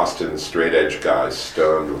puritanical Boston straight edge guys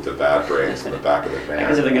stoned with the bad brains in the back of the van. I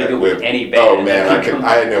guess if they're gonna go with any band. Oh man,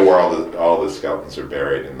 I know where all the skeletons are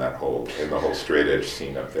buried in the whole straight edge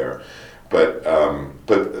scene up there. But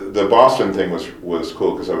the Boston thing was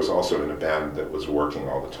cool because I was also in a band that was working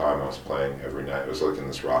all the time. I was playing every night. It was like in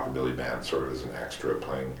this rockabilly band, sort of as an extra,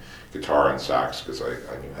 playing guitar and sax because I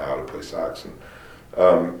knew how to play sax.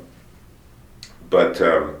 And but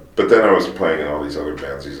then I was playing in all these other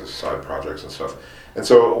bands, these side projects and stuff. And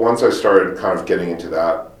so once I started kind of getting into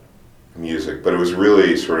that music, but it was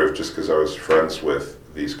really sort of just because I was friends with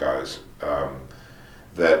these guys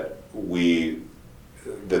that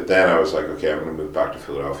then I was like, okay, I'm going to move back to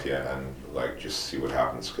Philadelphia and like just see what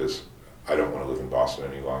happens because I don't want to live in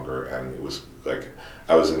Boston any longer. And it was like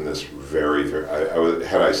I was in this very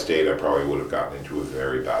had I stayed, I probably would have gotten into a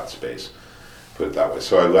very bad space, put it that way.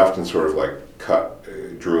 So I left and sort of like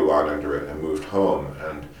drew a line under it and moved home,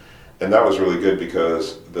 and that was really good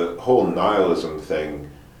because the whole nihilism thing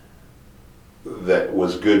that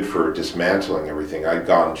was good for dismantling everything, I'd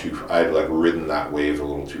like ridden that wave a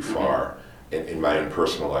little too far. In my own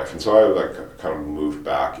personal life, and so I like kind of moved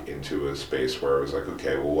back into a space where I was like,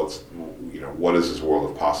 okay, well, what is this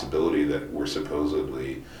world of possibility that we're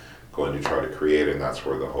supposedly going to try to create, and that's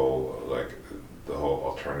where the whole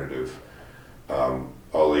alternative,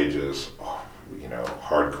 all ages,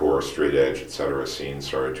 hardcore, straight edge, etc. scene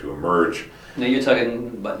started to emerge. No, you're talking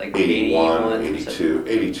about like 81, 82.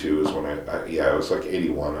 82 is when it was like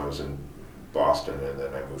 81. I was in Boston, and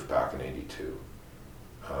then I moved back in 82.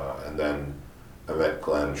 And then I met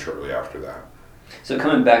Glenn shortly after that. So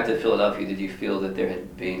coming back to Philadelphia, did you feel that there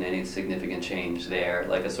had been any significant change there,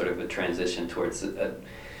 like a sort of a transition towards a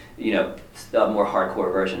more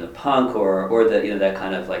hardcore version of punk, or that that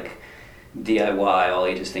kind of like DIY all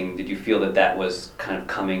ages thing? Did you feel that was kind of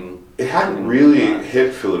coming? It hadn't really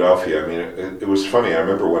hit Philadelphia. I mean, it was funny. I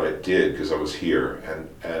remember when it did because I was here,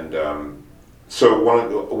 and so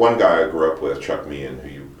one guy I grew up with, Chuck Meehan,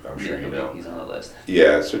 who I'm sure you know. He's on the list.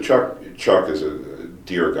 Yeah, so Chuck is a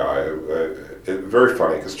dear guy. Very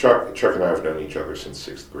funny because Chuck and I have known each other since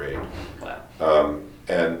 6th grade. Wow.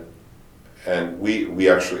 And we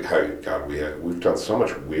actually, we've done so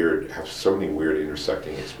much have so many weird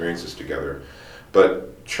intersecting experiences together.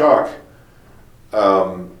 But Chuck,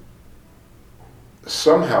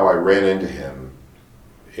 somehow I ran into him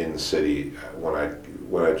in the city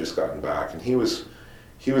when I just gotten back, and he was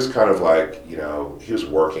kind of like, he was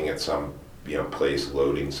working at some place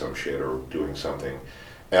loading some shit or doing something,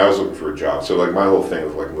 and I was looking for a job. So like my whole thing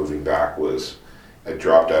of like moving back was I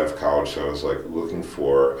dropped out of college, so I was like looking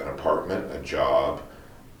for an apartment, a job,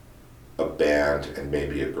 a band, and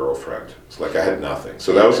maybe a girlfriend. It's like I had nothing.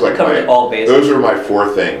 So that was like those were my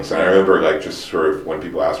 4 things. And I remember like just sort of when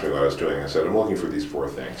people asked me what I was doing, I said I'm looking for these 4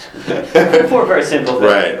 things. 4 very simple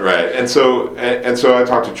things. Right. And so I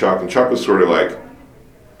talked to Chuck, and Chuck was sort of like,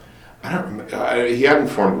 I don't remember, he hadn't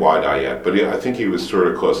formed Wide Eye yet, but I think he was sort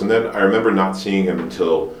of close. And then I remember not seeing him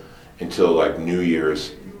until like New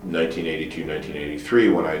Year's 1982, 1983,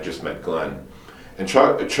 when I just met Glenn. And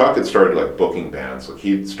Chuck had started like booking bands. Like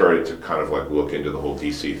he'd started to kind of like look into the whole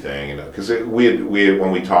DC thing, and because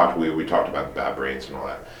when we talked about Bad Brains and all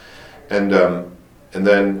that, and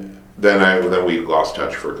then we lost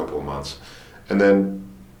touch for a couple of months, and then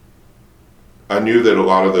I knew that a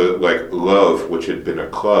lot of the like Love, which had been a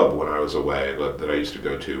club when I was away that I used to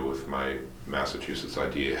go to with my Massachusetts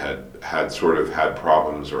ID, had sort of had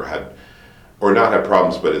problems or not had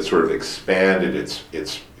problems, but it sort of expanded its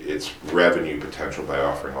revenue potential by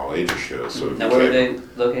offering all ages shows. So now, where are they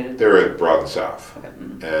located? They're at Broad and South, okay.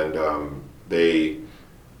 Mm-hmm. And they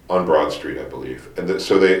on Broad Street, I believe. And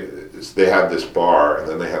so they had this bar, and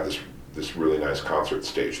then they had this really nice concert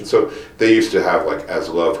stage. And so they used to have like As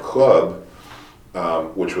Love Club,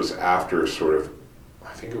 which was after sort of,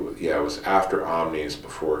 I think it was after Omni's,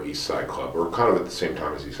 before East Side Club, or kind of at the same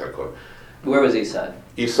time as East Side Club. Where was East Side?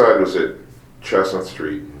 East Side was at Chestnut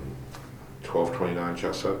Street, 1229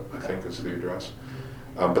 Chestnut, I think is the address.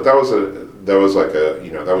 But that was like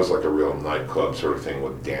a real nightclub sort of thing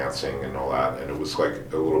with dancing and all that, and it was like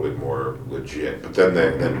a little bit more legit. But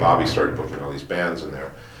then Bobby started booking all these bands in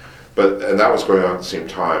there, and that was going on at the same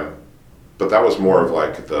time. But that was more of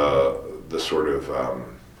like the sort of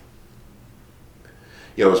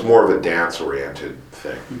it was more of a dance oriented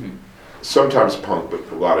thing. Mm-hmm. Sometimes punk, but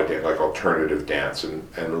a lot of like alternative dance,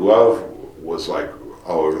 and Love was like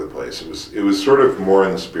all over the place. It was sort of more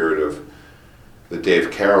in the spirit of the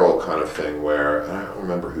Dave Carroll kind of thing where, I don't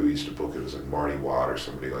remember who used to book it, it was like Marty Watt or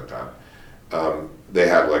somebody like that. They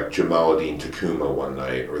had like Jamaluddin Takuma one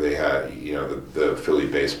night, or they had, you know, the Philly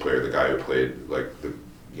bass player, the guy who played like the,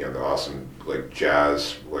 you know, the awesome like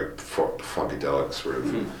jazz, like funkadelic sort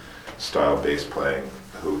of style bass playing,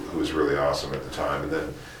 who was really awesome at the time.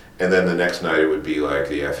 And then the next night it would be like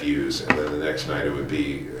the FUs, and then the next night it would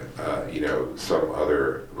be, you know, some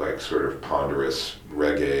other like sort of ponderous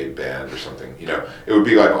reggae band or something. You know, it would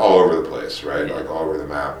be like all over the place, right? Like all over the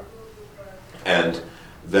map. And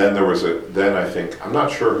then there was then I think, I'm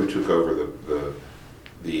not sure who took over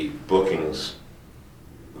the bookings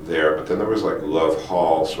there, but then there was like Love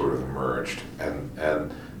Hall sort of emerged,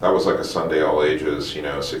 and that was like a Sunday all ages, you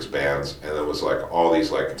know, 6 bands, and it was like all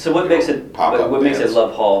these like. So what makes it what makes it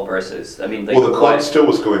Love Hall versus? I mean, like, well, the club still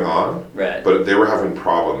was going on, right? But they were having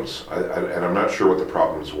problems, and I'm not sure what the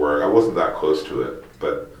problems were. I wasn't that close to it,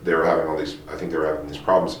 but they were having all these. I think they were having these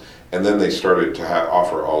problems, and then they started to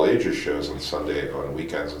offer all ages shows on Sunday, on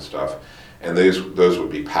weekends and stuff, and those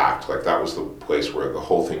would be packed. Like that was the place where the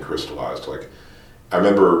whole thing crystallized. Like I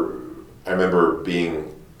remember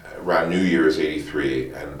being around New Year's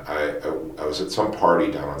 '83, and I was at some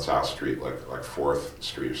party down on South Street, like 4th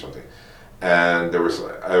Street or something, and there was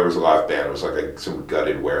a live band. It was like some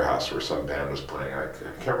gutted warehouse where some band was playing. I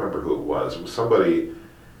can't remember who it was. It was somebody.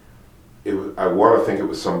 I want to think it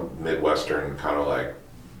was some Midwestern kind of like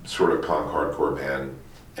sort of punk hardcore band,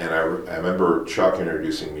 and I remember Chuck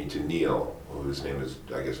introducing me to Neil, whose name is,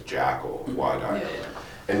 I guess, Jackal, Wide-Eye. Yeah.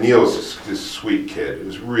 And Neil was just this sweet kid. He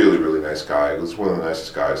was really, really nice guy. He was one of the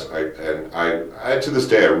nicest guys. I to this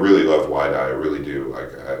day, I really love Wide Eye. I really do.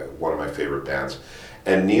 Like one of my favorite bands.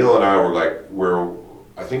 And Neil and I were like,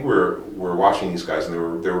 I think we're watching these guys,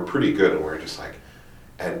 and they were pretty good. And we were just like,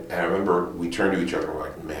 and I remember we turned to each other and we're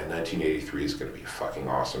like, man, 1983 is going to be a fucking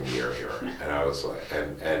awesome year here. And I was like,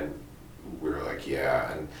 and we were like,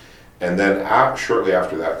 yeah. And then shortly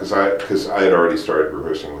after that, because I had already started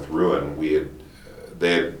rehearsing with Ruin,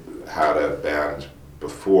 they had a band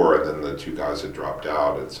before, and then the 2 guys had dropped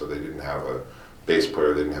out, and so they didn't have a bass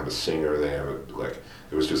player, they didn't have a singer,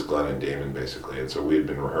 it was just Glenn and Damon basically, and so we had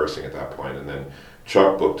been rehearsing at that point, and then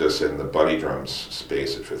Chuck booked us in the Bunny Drums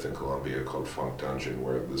space at 5th and Columbia called Funk Dungeon,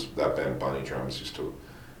 where that band Bunny Drums used to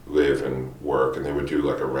live and work, and they would do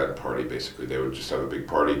like a rent party basically. They would just have a big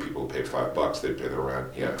party, people would pay $5, they'd pay their rent.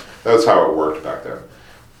 Yeah, that's how it worked back then.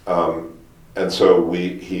 And so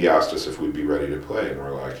he asked us if we'd be ready to play, and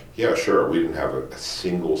we're like, yeah, sure. We didn't have a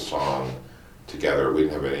single song together. We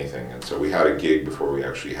didn't have anything, and so we had a gig before we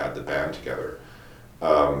actually had the band together.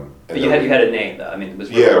 But you had a name though. I mean, it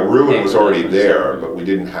was Ruin was already there, but we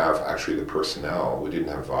didn't have actually the personnel. We didn't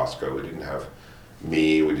have Vasco. We didn't have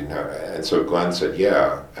me. We didn't have, and so Glenn said,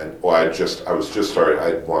 yeah. And I was just starting. I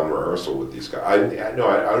had one rehearsal with these guys. I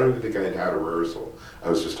don't even think I had had a rehearsal. I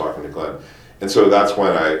was just talking to Glenn. And so that's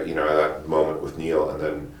when that moment with Neil,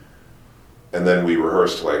 and then we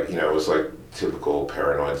rehearsed, like, it was like typical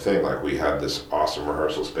Paranoid thing. Like, we had this awesome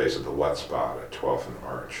rehearsal space at the Wet Spot at 12th and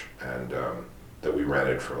Arch, and that we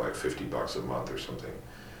rented for like $50 a month or something.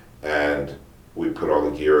 And we put all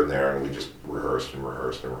the gear in there, and we just rehearsed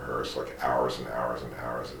like hours and hours and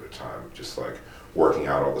hours at a time, just like working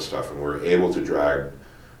out all the stuff. And we were able to drag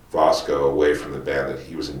Vasco away from the band that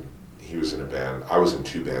he was in. He was in a band. I was in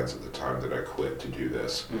 2 bands at the time that I quit to do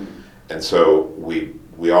this. Mm-hmm. And so we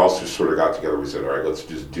all just sort of got together. We said, all right, let's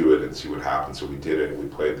just do it and see what happens. So we did it. We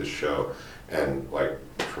played this show. And like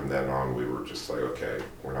from then on, we were just like, okay,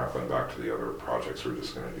 we're not going back to the other projects. We're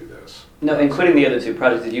just going to do this. No, and quitting the other 2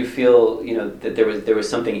 projects, did you feel, that there was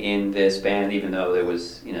something in this band, even though there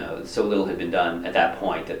was, so little had been done at that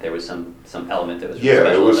point, that there was some element that was really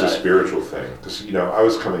special? Yeah, it was a spiritual thing. Because, I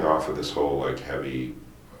was coming off of this whole like heavy,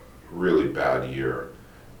 really bad year,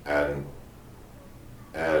 and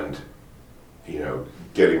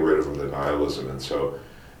getting rid of the nihilism, and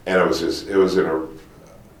it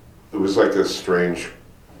was like a strange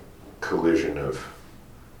collision of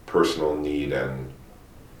personal need and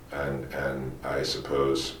I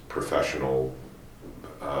suppose professional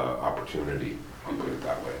opportunity. I'll put it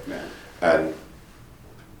that way. Yeah.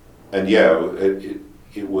 And yeah,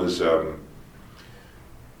 it was.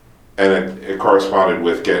 And it corresponded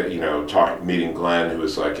with meeting Glenn, who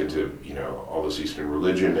was like into all this Eastern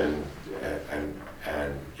religion, and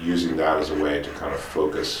using that as a way to kind of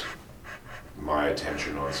focus my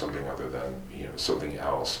attention on something other than something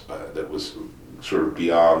else that was sort of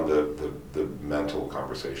beyond the mental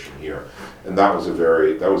conversation here, and that was a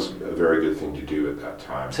very good thing to do at that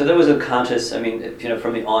time. So there was a conscious, from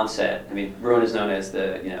the onset. Ruin is known as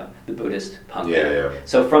the Buddhist punk band. Yeah.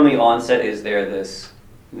 So from the onset, is there this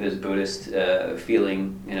this Buddhist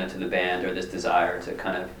feeling, to the band, or this desire to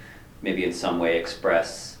kind of maybe in some way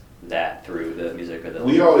express that through the music or the...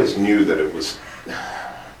 We always knew that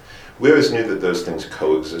we always knew that those things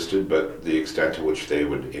coexisted, but the extent to which they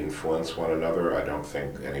would influence one another, I don't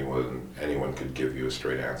think anyone could give you a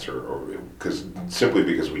straight answer, or simply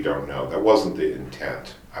because we don't know. That wasn't the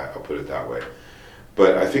intent. I'll put it that way.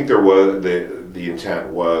 But I think there was the intent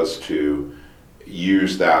was to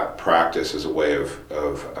use that practice as a way of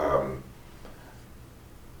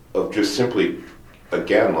just simply,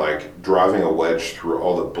 again, like driving a wedge through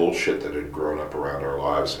all the bullshit that had grown up around our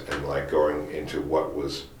lives, and like going into what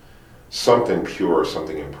was something pure,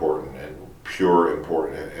 something important, and pure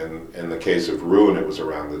important. And in the case of Ruin, it was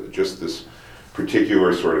around just this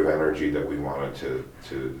particular sort of energy that we wanted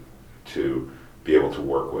to be able to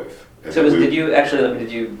work with. And so did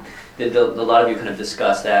a lot of you kind of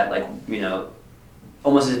discuss that, like,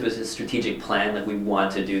 almost as if it was a strategic plan, like we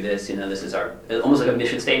want to do this, this is our, almost like a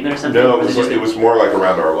mission statement or something? No, it was more like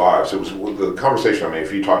around our lives. It was the conversation. I mean,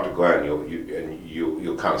 if you talk to Glenn,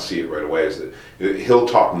 you'll kind of see it right away, is that he'll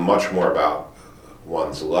talk much more about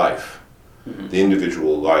one's life, mm-hmm. the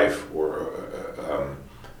individual life, or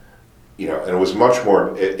and it was much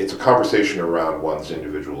more. It's a conversation around one's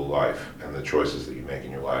individual life and the choices that you make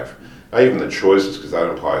in your life. Not even the choices, because that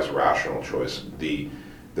implies rational choice. The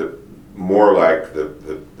more like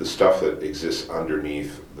the stuff that exists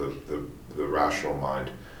underneath the rational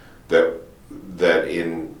mind, that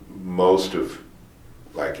in most of,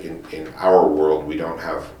 like in our world, we don't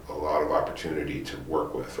have a lot of opportunity to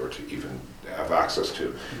work with or to even have access to.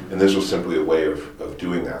 Mm-hmm. And this was simply a way of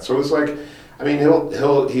doing that. So it was like, I mean,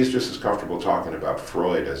 he's just as comfortable talking about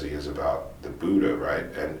Freud as he is about the Buddha, right?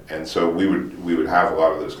 And so we would have a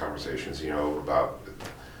lot of those conversations, about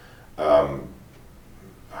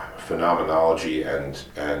phenomenology and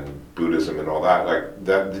Buddhism and all that. Like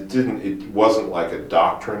that, it wasn't like a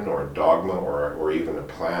doctrine or a dogma or even a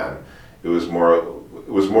plan. It was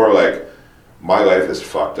more like, my life is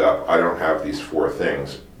fucked up. I don't have these four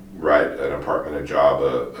things, right? An apartment, a job,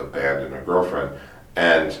 a band, and a girlfriend.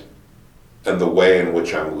 And the way in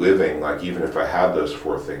which I'm living, like even if I had those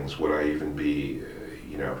four things, would I even be,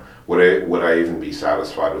 would I even be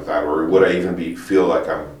satisfied with that? Or would I even feel like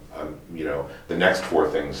I'm the next four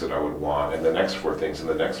things that I would want, and the next four things, and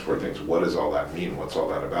the next four things? What does all that mean? What's all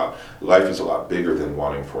that about? Life is a lot bigger than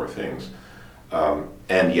wanting four things.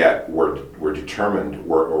 And yet we're determined,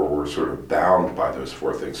 we're sort of bound by those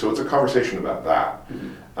four things. So it's a conversation about that.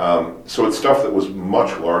 Mm-hmm. So it's stuff that was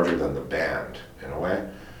much larger than the band, in a way.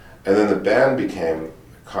 And then the band became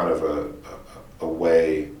kind of a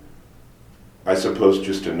way, I suppose,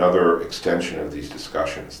 just another extension of these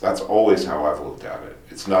discussions. That's always how I've looked at it.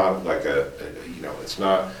 It's not like it's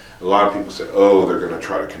not, a lot of people say, oh, they're going to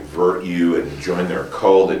try to convert you and join their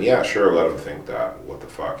cult, and yeah, sure, let them think that. What the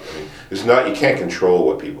fuck? I mean, you can't control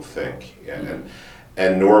what people think,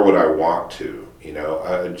 and nor would I want to.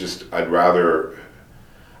 I'd rather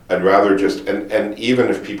just, and even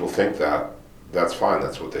if people think that, that's fine,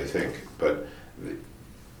 that's what they think. But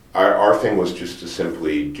our thing was just to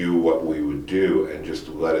simply do what we would do and just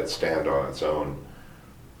let it stand on its own.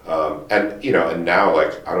 And now,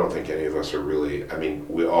 like, I don't think any of us are really, I mean,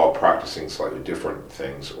 we're all practicing slightly different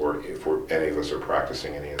things, or if any of us are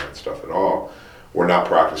practicing any of that stuff at all, we're not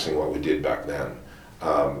practicing what we did back then.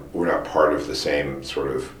 We're not part of the same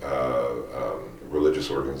sort of religious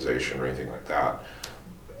organization or anything like that.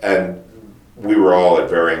 And we were all at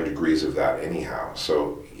varying degrees of that anyhow.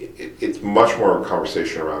 So it's much more a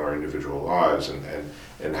conversation around our individual lives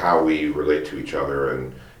and how we relate to each other,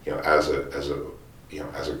 and as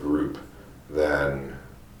a group, than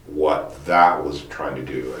what that was trying to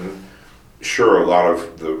do. And sure, a lot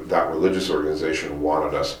of that religious organization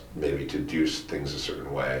wanted us maybe to do things a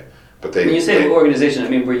certain way, but they. When you say organization, I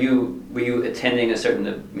mean, were you attending a certain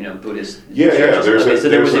Buddhist? Yeah, churches?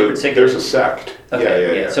 There's a sect.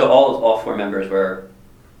 Okay, yeah. So all four members were.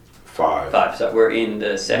 Five. So we're in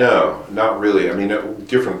the sect. No, not really. I mean, at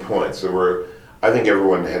different points. I think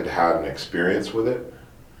everyone had an experience with it,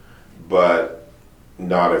 but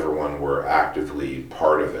not everyone were actively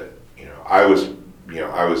part of it. I was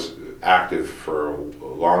active for a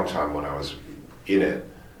long time when I was in it,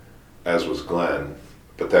 as was Glenn,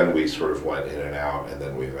 but then we sort of went in and out, and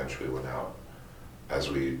then we eventually went out as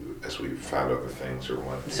we found other things or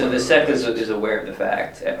went. So the sect is aware of the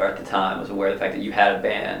fact, or at the time was aware of the fact that you had a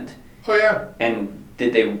band. Oh yeah. And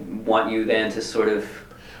did they want you then to sort of?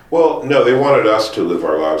 Well, no, they wanted us to live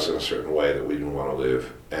our lives in a certain way that we didn't want to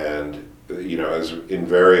live, and as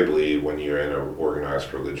invariably when you're in an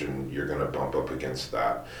organized religion, you're going to bump up against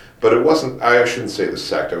that. But it wasn't, I shouldn't say the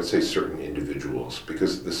sect, I would say certain individuals,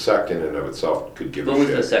 because the sect in and of itself could give a shit. What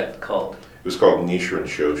was the sect called? It was called Nichiren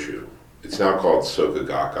Shoshu. It's now called Soka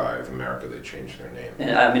Gakkai of America. They changed their name.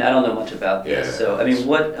 And I mean, I don't know much about this, Yeah. so I mean,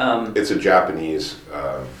 what? It's a Japanese.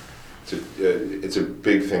 It's a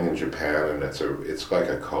big thing in Japan, and it's like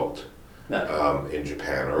a cult in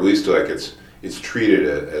Japan, or at least like it's treated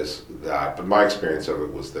as that. But my experience of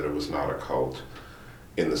it was that it was not a cult,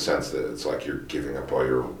 in the sense that it's like you're giving up all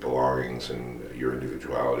your belongings and your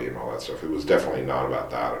individuality and all that stuff. It was definitely not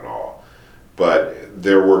about that at all. But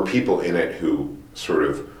there were people in it who sort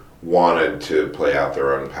of wanted to play out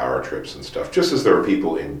their own power trips and stuff, just as there are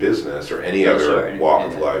people in business or any other walk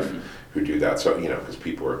of life who do that. So, because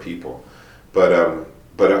people are people. But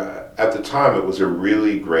at the time, it was a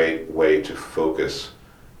really great way to focus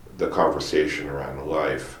the conversation around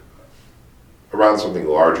life, around something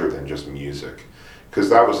larger than just music. Because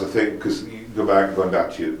that was the thing, because going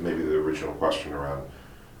back to maybe the original question around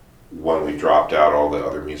when we dropped out all the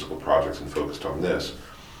other musical projects and focused on this.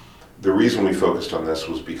 The reason we focused on this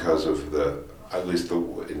was because of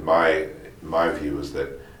in my view, is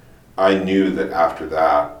that I knew that after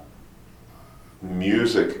that,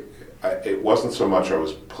 music, it wasn't so much I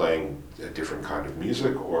was playing a different kind of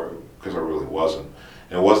music, or because I really wasn't.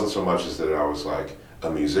 And it wasn't so much as that I was like a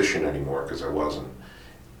musician anymore, because I wasn't.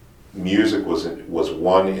 Music was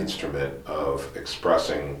one instrument of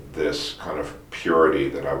expressing this kind of purity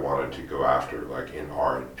that I wanted to go after, like in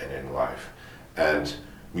art and in life. And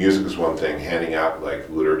music is one thing, handing out like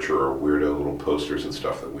literature or weirdo little posters and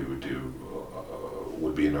stuff that we would do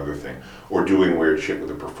would be another thing. Or doing weird shit with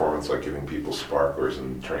a performance, like giving people sparklers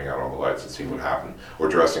and turning out all the lights and seeing what happened. Or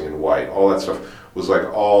dressing in white. All that stuff was like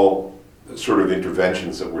all sort of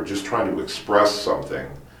interventions that were just trying to express something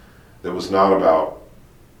that was not about,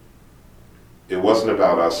 it wasn't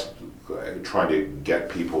about us trying to get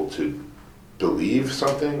people to believe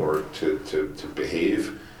something or to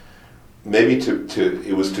behave. Maybe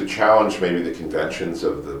it was to challenge maybe the conventions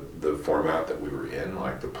of the format that we were in,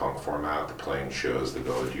 like the punk format, the playing shows, to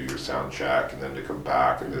go do your sound check and then to come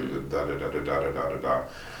back and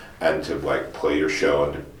and to like play your show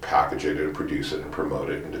and to package it and produce it and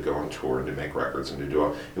promote it and to go on tour and to make records and to do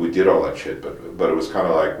all, and we did all that shit, but it was kind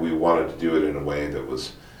of like we wanted to do it in a way that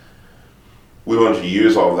was, we wanted to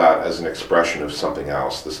use all that as an expression of something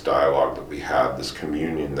else, this dialogue that we had, this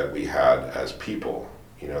communion that we had as people,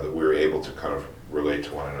 that we were able to kind of relate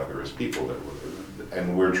to one another as people.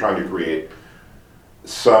 And we were trying to create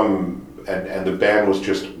and the band was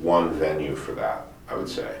just one venue for that, I would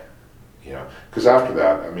say. Because after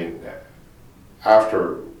that,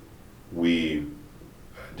 after we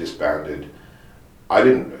disbanded, I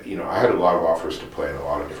had a lot of offers to play in a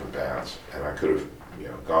lot of different bands, and I could have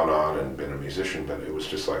gone on and been a musician, but it was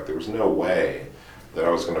just like there was no way that I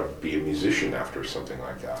was going to be a musician after something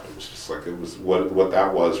like that. It was just like, it was what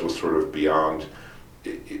that was sort of beyond.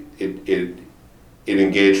 It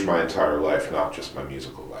engaged my entire life, not just my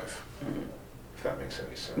musical life. Mm-hmm. If that makes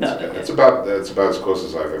any sense. No, that's about as close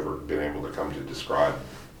as I've ever been able to come to describe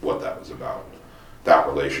what that was about. That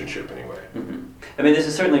relationship, anyway. Mm-hmm. This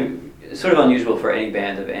is certainly sort of unusual for any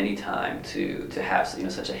band of any time to have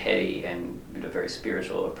such a heady and very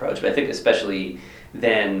spiritual approach. But I think especially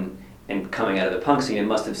then, and coming out of the punk scene, it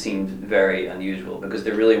must have seemed very unusual because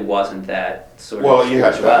there really wasn't that sort of. Well, you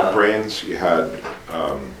had Bad Brains, you had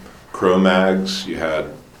Cro-Mags, you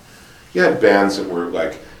had bands that were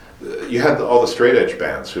like, you had all the straight edge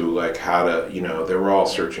bands who like had they were all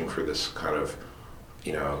searching for this kind of.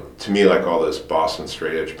 To me, like all those Boston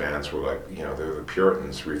straight edge bands were like, they're the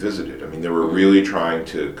Puritans revisited. They were really trying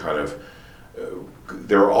to kind of,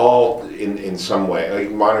 they're all in some way,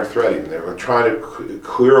 like Minor Threat even, they were trying to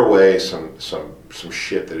clear away some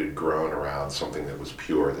shit that had grown around something that was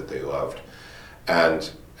pure that they loved.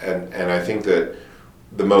 And I think that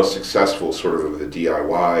the most successful sort of the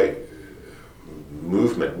DIY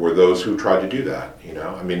movement were those who tried to do that,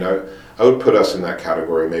 I would put us in that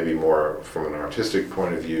category maybe more from an artistic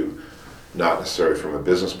point of view, not necessarily from a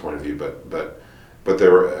business point of view, but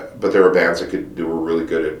there were bands that were really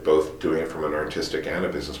good at both doing it from an artistic and a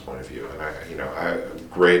business point of view, and I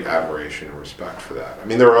have great admiration and respect for that.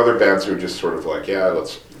 There are other bands who are just sort of like,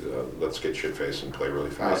 let's get shit-faced and play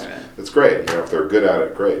really fast. Okay. That's great, if they're good at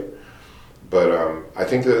it, great. But I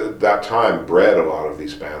think that time bred a lot of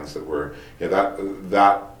these bands that were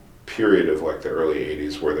that period of like the early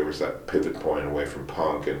 80s where there was that pivot point away from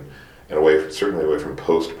punk and certainly away from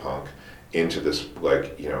post-punk into this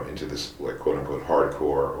into this like quote unquote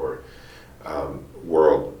hardcore or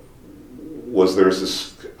world was there's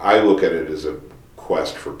this, I look at it as a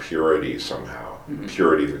quest for purity somehow,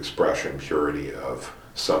 purity of expression, purity of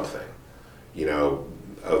something, you know,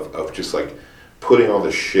 of just like putting all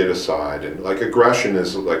this shit aside. And like aggression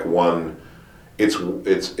is like one,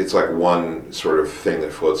 it's like one sort of thing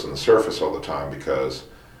that floats on the surface all the time, because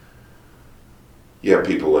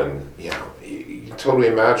people you can totally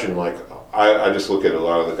imagine, like I just look at a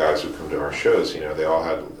lot of the guys who come to our shows, they all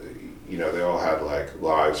had like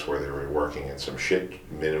lives where they were working in some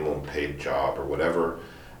shit minimum paid job or whatever,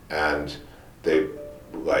 and they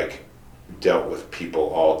like dealt with people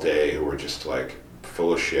all day who were just like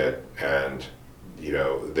full of shit, and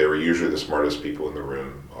they were usually the smartest people in the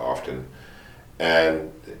room often,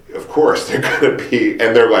 and of course they're going to be,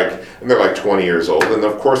 and they're like 20 years old, and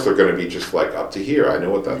of course they're going to be just like up to here. I know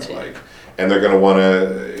what that's like, and they're going to want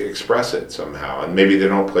to express it somehow, and maybe they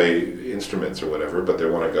don't play instruments or whatever, but they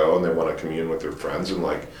want to go and they want to commune with their friends and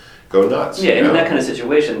like go nuts. Yeah, and in that kind of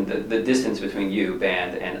situation, the distance between you,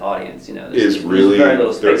 band, and audience, is really, very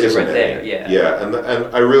little space right there. Yeah, and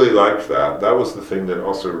I really liked that. That was the thing that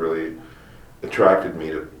also really attracted me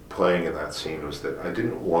to playing in that scene, was that I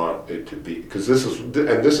didn't want it to be, because this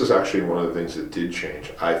is actually one of the things that did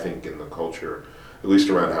change, I think, in the culture, at least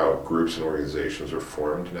around how groups and organizations are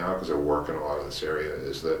formed now, because I work in a lot of this area,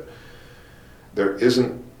 is that there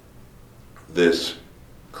isn't this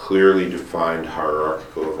clearly defined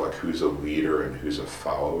hierarchical of like who's a leader and who's a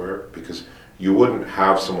follower, because you wouldn't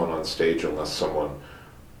have someone on stage unless someone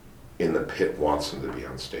in the pit wants them to be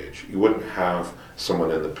on stage. You wouldn't have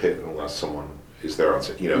someone in the pit unless someone is there on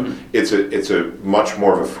stage. It's a much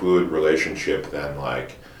more of a fluid relationship than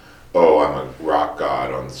like, oh, I'm a rock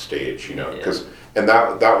god on the stage, because and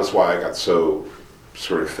that was why I got so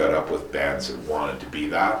sort of fed up with bands that wanted to be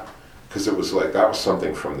that, because it was like that was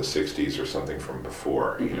something from the 60s or something from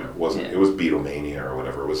before. It wasn't. It was Beatlemania or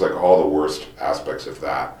whatever. It was like all the worst aspects of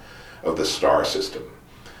that, of the star system.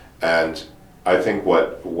 And I think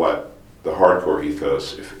what the hardcore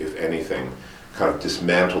ethos, if anything, kind of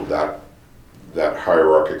dismantled that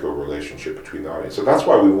hierarchical relationship between the audience. So that's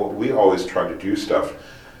why we always try to do stuff.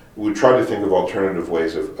 We try to think of alternative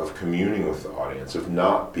ways of communing with the audience, of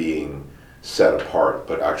not being set apart,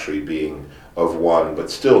 but actually being of one,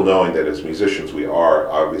 but still knowing that as musicians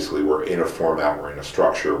we're in a format, we're in a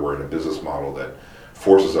structure, we're in a business model that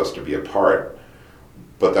forces us to be apart.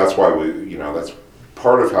 But that's why that's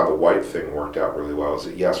part of how the White thing worked out really well, is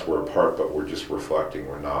that yes, we're apart, but we're just reflecting.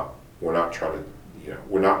 We're not trying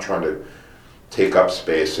to take up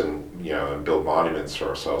space and and build monuments to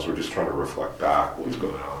ourselves. We're just trying to reflect back what's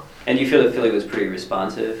going on. And you feel that Philly was pretty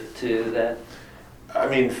responsive to that? I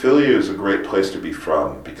mean, Philly is a great place to be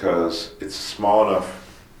from, because it's a small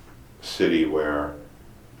enough city where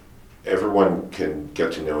everyone can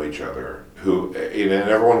get to know each other. And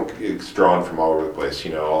everyone is drawn from all over the place.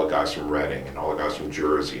 All the guys from Reading, and all the guys from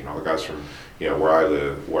Jersey, and all the guys from where I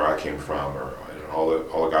live, where I came from, or all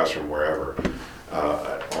the guys from wherever.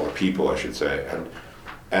 All the people, I should say,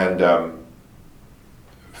 and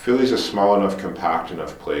Philly's a small enough, compact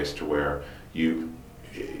enough place to where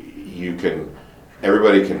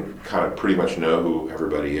everybody can kind of pretty much know who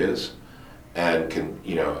everybody is, and can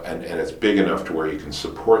and it's big enough to where you can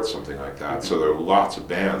support something like that. So there are lots of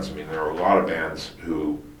bands. I mean, there are a lot of bands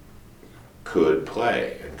who could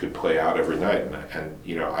play out every night, and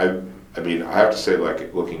I have to say,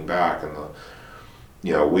 like, looking back, and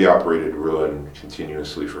we operated Ruin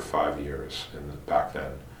continuously for 5 years back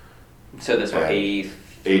then. So that's what,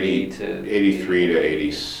 83 to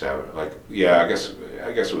 87. Like, I guess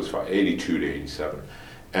it was 82 to 87.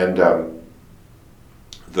 And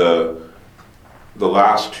the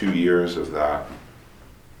last 2 years of that,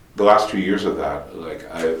 like,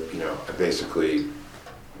 I basically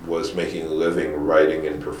was making a living writing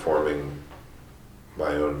and performing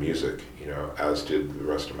my own music, as did the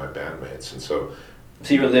rest of my bandmates. And so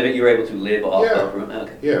you were able to live off of Ruin?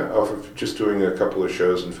 Okay. Yeah, off of just doing a couple of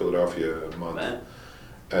shows in Philadelphia a month. Right.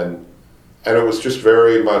 And it was just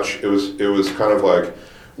very much, it was kind of like,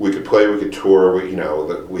 we could play, we could tour,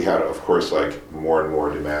 we had, of course, like, more and more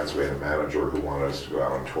demands. We had a manager who wanted us to go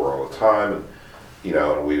out on tour all the time, and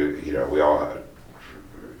and we all had,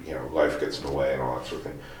 life gets in the way and all that sort of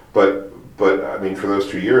thing. But I mean, for those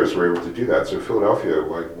 2 years, we were able to do that. So Philadelphia,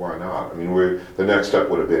 like, why not? I mean, the next step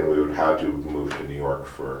would have been we would have had to move to New York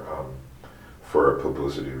for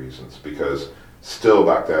publicity reasons, because still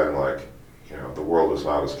back then, like, the world was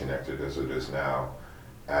not as connected as it is now,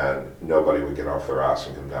 and nobody would get off their ass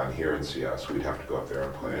and come down here and see us. We'd have to go up there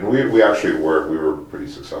and play. And we actually were pretty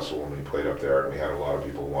successful when we played up there, and we had a lot of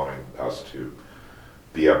people wanting us to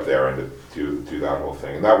be up there and to do that whole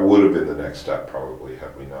thing. And that would have been the next step probably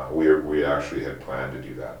had we not. We actually had planned to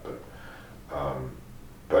do that, but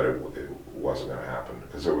it wasn't going to happen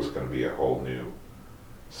because there was going to be a whole new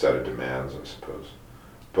set of demands, I suppose.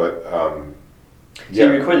 But so you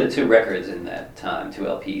recorded 2 records in that time, 2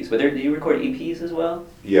 LPs. But did you record EPs as well?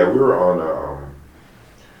 Yeah, we were on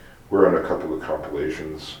a couple of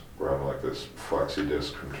compilations. We're on like this flexi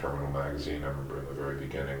disc from Terminal Magazine. I remember in the very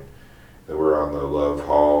beginning. Then we're on the Love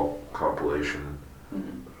Hall compilation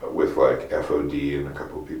with like FOD and a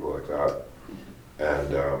couple of people like that.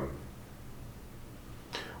 And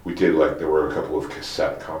we did there were a couple of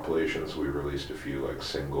cassette compilations. We released a few like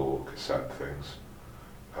single cassette things.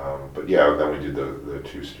 But yeah, then we did the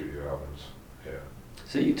 2 studio albums. Yeah.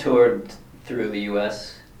 So you toured through the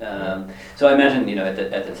U.S. So I imagine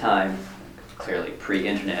at the time, clearly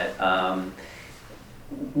pre-internet.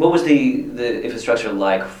 What was the infrastructure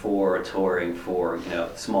like for touring for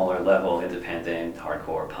smaller level independent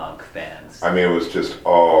hardcore punk bands? I mean, it was just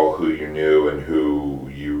all who you knew and who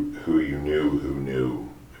you knew who knew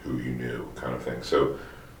who you knew kind of thing. So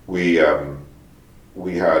we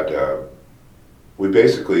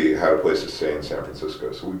basically had a place to stay in San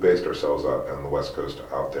Francisco. So we based ourselves out on the West Coast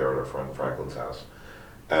out there at our friend Franklin's house,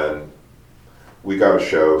 and we got a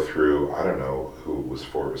show through, I don't know who it was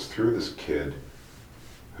for. It was through this kid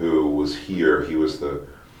who was here. He was the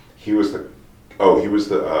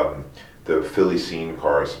Philly scene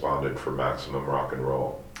correspondent for Maximum Rock and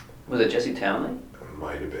Roll. Was it Jesse Townley? It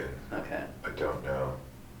might have been. Okay. I don't know.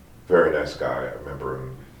 Very nice guy. I remember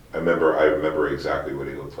him. I remember exactly what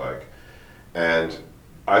he looked like. And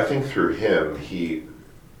I think through him, he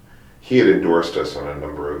had endorsed us on a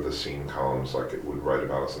number of the scene columns, like it would write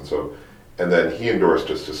about us, and then he endorsed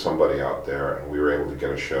us to somebody out there, and we were able to get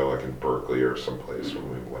a show like in Berkeley or someplace when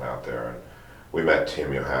we went out there, and we met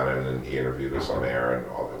Tim Yohannan, and he interviewed us on air, and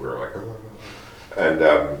all we were like, oh.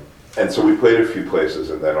 And so we played a few places,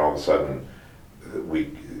 and then all of a sudden, we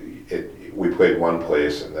played one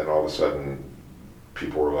place, and then all of a sudden,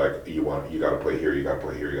 people were like, you got to play here, you got to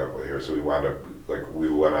play here, you got to play here. So we wound up we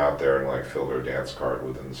went out there and filled our dance card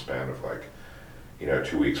within the span of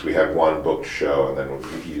 2 weeks. We had one booked show, and then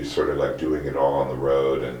you sort of doing it all on the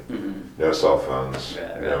road, and no cell phones,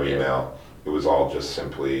 no email. It was all just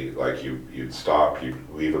simply you'd stop, you'd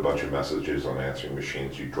leave a bunch of messages on answering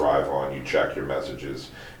machines, you'd drive on, you'd check your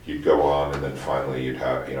messages, you'd go on, and then finally you'd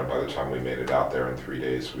have, by the time we made it out there in 3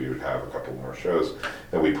 days, we would have a couple more shows.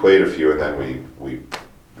 And we played a few, and then we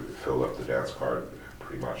filled up the dance card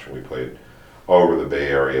pretty much, and we played all over the Bay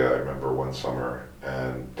Area, I remember one summer,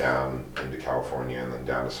 and down into California, and then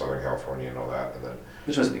down to Southern California and all that, and then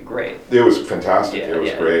which must be great. It was fantastic. It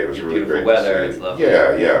was great. It was really great. Weather, it's lovely.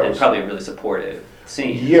 Yeah. And probably a really supportive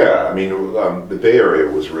scene. Yeah, I mean, the Bay Area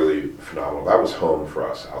was really phenomenal. That was home for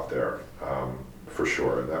us out there, for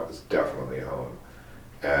sure. That was definitely home.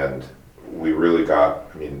 And we really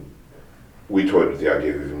we toyed with the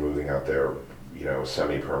idea of even moving out there,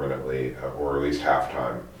 semi-permanently, or at least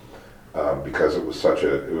half-time, because it was such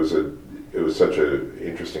a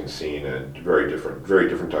interesting scene, and very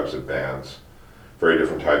different types of bands. Very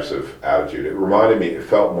different types of attitude. It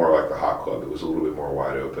felt more like the Hot Club. It was a little bit more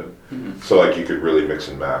wide open. Mm-hmm. So you could really mix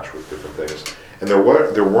and match with different things. And there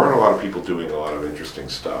weren't a lot of people doing a lot of interesting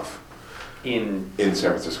stuff in San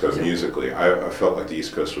Francisco musically. I felt like the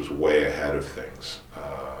East Coast was way ahead of things.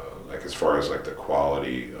 As far as the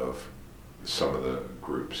quality of some of the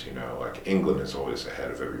groups, England is always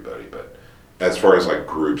ahead of everybody, but as far as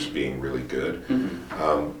groups being really good,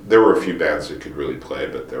 there were a few bands that could really play,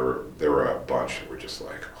 but there were a bunch that were just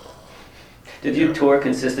Did you tour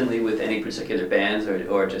consistently with any particular bands,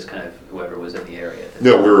 or just kind of whoever was in the area?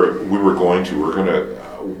 No, we were going to. We're gonna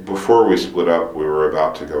before we split up, we were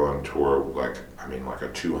about to go on tour, a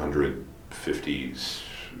 250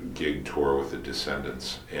 gig tour with the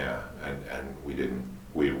Descendants. Yeah, and we didn't.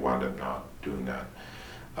 We wound up not doing that.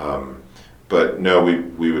 But no,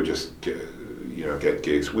 we would just get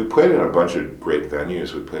gigs. We played in a bunch of great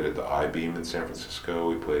venues. We played at the I-Beam in San Francisco.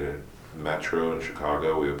 We played at Metro in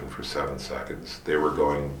Chicago. We opened for 7 Seconds. They were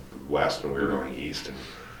going west and we were going east. And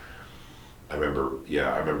I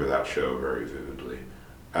remember that show very vividly,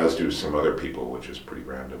 as do some other people, which is pretty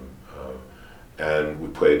random. And we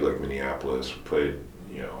played Minneapolis. We played,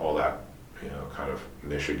 all that, kind of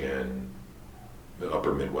Michigan, the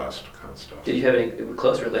upper Midwest kind of stuff. Did you have any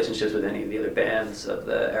close relationships with any of the other bands of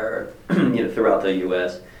the era, throughout the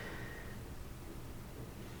U.S.?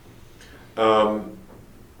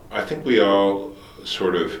 I think we all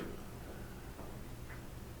sort of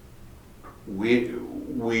we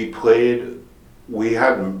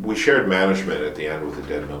shared management at the end with the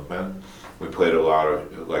Dead Milkmen, We played a lot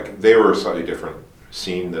of, like, they were a slightly different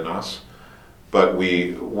scene than us, but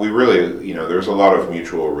we really, you know, there's a lot of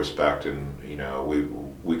mutual respect, and, you know,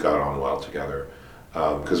 we got on well together,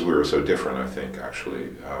 because we were so different, I think,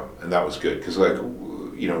 actually, and that was good, because, like,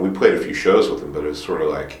 you know, we played a few shows with them, but it was sort of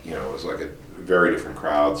like, you know, it was like a very different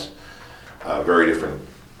crowds, very different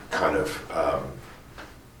kind of,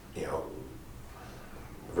 you know,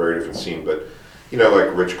 very different scene, but, you know,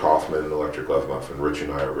 like Rich Kaufman and Electric Love Muffin, Rich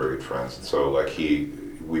and I are very good friends, and so, like,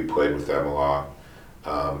 we played with them a lot.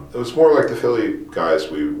 It was more like the Philly guys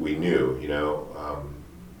we knew, you know,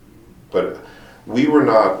 but we were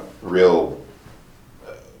not real,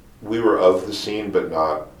 we were of the scene, but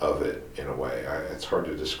not of it, in a way. It's hard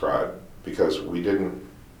to describe, because we didn't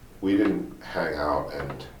hang out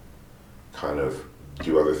and kind of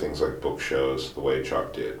do other things like book shows the way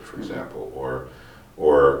Chuck did, for example, or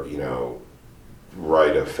you know,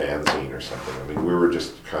 write a fanzine or something. I mean, we were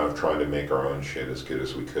just kind of trying to make our own shit as good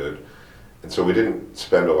as we could. And so we didn't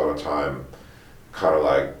spend a lot of time kind of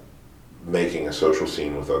like making a social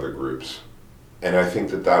scene with other groups. And I think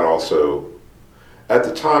that also, at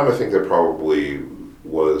the time, I think there probably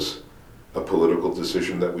was a political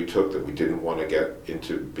decision that we took, that we didn't want to get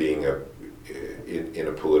into being in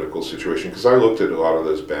a political situation. Because I looked at a lot of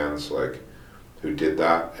those bands like who did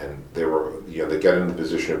that, and they were, you know, they get in the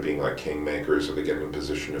position of being like kingmakers, or they get in the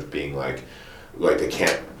position of being like they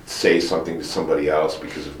can't say something to somebody else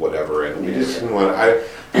because of whatever, and we just didn't want. I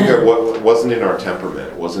think that what wasn't in our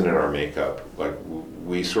temperament, it wasn't in our makeup. Like,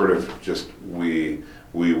 we sort of just we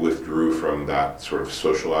withdrew from that sort of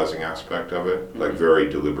socializing aspect of it, like, very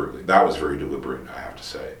deliberately. That was very deliberate, I have to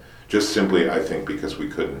say. Just simply, I think, because we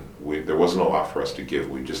couldn't. There wasn't a lot for us to give.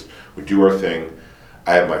 We do our thing.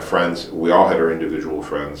 I had my friends. We all had our individual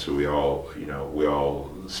friends who we all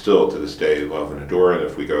still to this day love and adore. And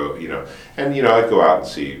if we go, you know, and, you know, I'd go out and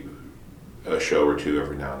see a show or two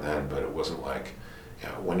every now and then, but it wasn't like, you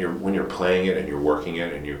know, when you're playing it and you're working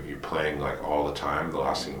it and you're playing like all the time, the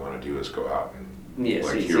last thing you want to do is go out and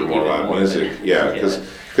hear more loud music.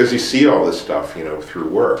 Because you see all this stuff, you know, through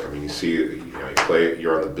work. I mean, you see, you know, you play,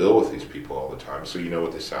 you're on the bill with these people all the time, so you know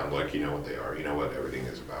what they sound like, you know what they are, you know what everything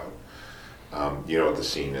is about. You know what the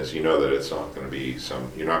scene is. You know that it's not going to be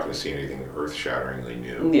you're not going to see anything earth-shatteringly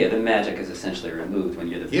new. Yeah, the magic is essentially removed when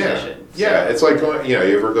you're the musician. Yeah, it's like going, you know,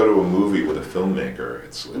 you ever go to a movie with a filmmaker?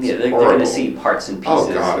 It's they're going to see parts and pieces.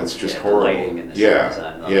 Oh God, it's just horrible. The lighting and the sound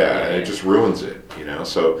design. And it just ruins it, you know.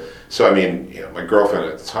 So I mean, you know, my girlfriend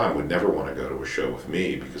at the time would never want to go to a show with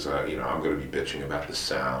me because I'm going to be bitching about the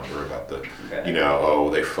sound, or about the, you know, oh,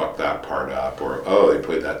 they fucked that part up, or oh, they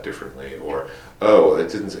played that differently, or oh,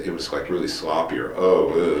 it was like really sloppy, or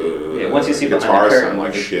once you see the guitars sound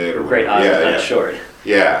like shit, or great odds of that short.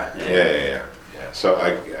 Yeah. So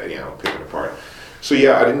I you know, pick it apart. So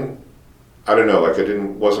yeah, I don't know, like,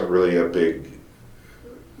 wasn't really a big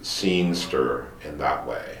scene stir in that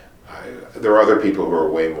way. There are other people who are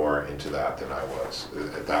way more into that than I was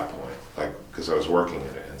at that point, like, because I was working in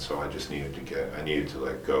it, and so I just needed to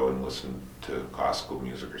like go and listen to classical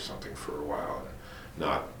music or something for a while, and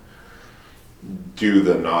not do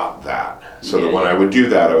not that. So that when I would do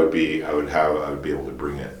that, I would be able to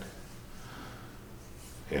bring it.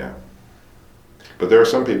 Yeah. But there are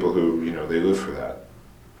some people who, you know, they live for that.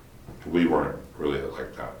 We weren't really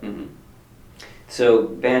like that. Mm-hmm. So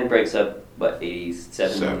band breaks up, what,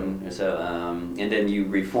 87 Seven. or so, and then you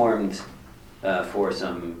reformed for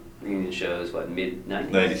some reunion shows, what,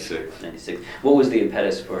 mid-90s? 96. What was the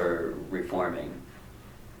impetus for reforming?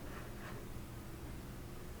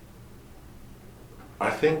 I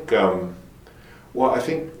think, I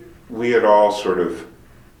think we had all sort of,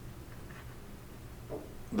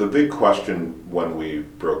 the big question when we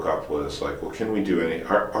broke up was like, well, can we do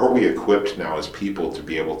are we equipped now as people to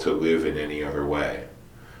be able to live in any other way?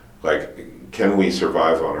 Like, can we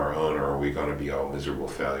survive on our own, or are we going to be all miserable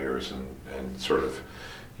failures and sort of,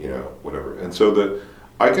 you know, whatever. And so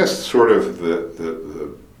I guess sort of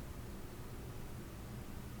the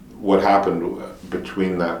what happened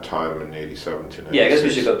between that time in 87 to 96. Yeah, I guess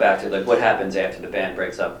we should go back to, like, what happens after the band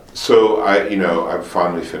breaks up. So I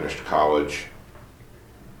finally finished college.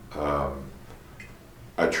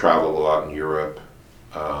 I traveled a lot in Europe.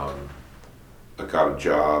 I got a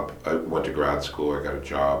job. I went to grad school. I got a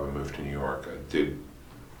job. I moved to New York.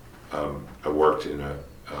 I worked in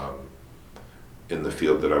the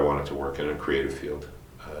field that I wanted to work in, a creative field,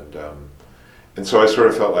 and so I sort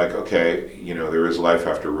of felt like, okay, you know, there is life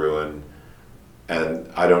after Ruin, and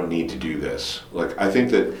I don't need to do this. Like, I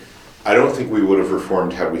don't think we would have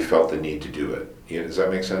reformed had we felt the need to do it. You know, does that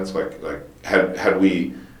make sense? Like had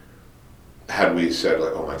had we said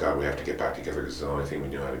like, oh my God, we have to get back together because it's the only thing we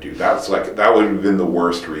knew how to do, that would have been the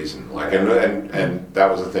worst reason. Like, and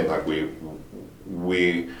that was the thing. Like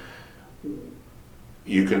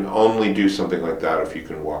you can only do something like that if you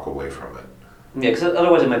can walk away from it. Yeah, because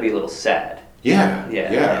otherwise it might be a little sad. Yeah.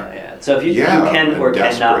 So if you can or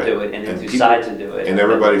cannot do it, and if you decide to do it, and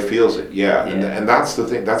everybody feels it, and that's the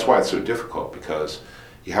thing. That's why it's so difficult, because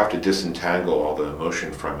you have to disentangle all the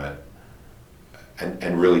emotion from it,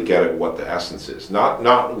 and really get at what the essence is.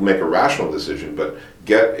 Not make a rational decision, but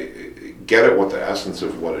get at what the essence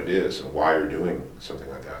of what it is and why you're doing something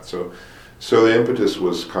like that. So the impetus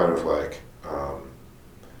was kind of like,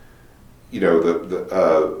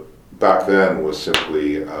 the back then was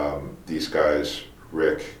simply these guys,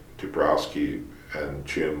 Rick Dubrowski and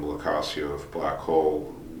Jim Locascio of Black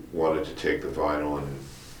Hole, wanted to take the vinyl, and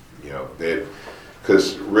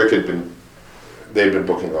because Rick they'd been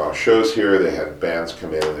booking a lot of shows here. They had bands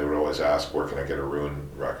come in, and they would always ask, where can I get a Ruin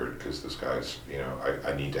record? Because this guy's,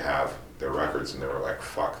 I need to have their records. And they were like,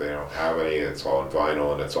 fuck, they don't have any. It's all in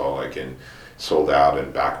vinyl, and it's all like sold out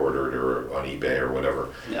and back ordered or on eBay or whatever.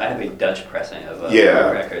 I have a Dutch pressing of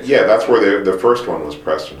records. Yeah, that's where the first one was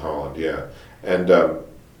pressed in Holland, yeah.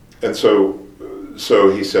 And so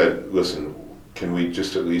he said, listen, can we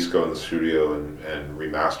just at least go in the studio and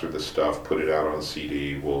remaster this stuff, put it out on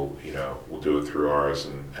CD, we'll do it through ours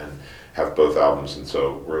and have both albums. And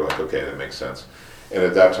so we're like, okay, that makes sense. And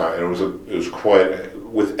at that time, and it was quite,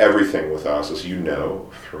 with everything with us, as you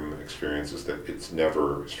know from experiences, that it's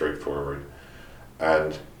never straightforward.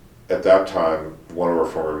 And at that time, one of our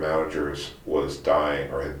former managers was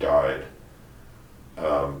dying or had died.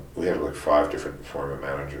 We had like 5 different former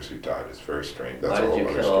managers who died. It's very strange. That's Why did you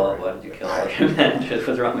kill all your managers?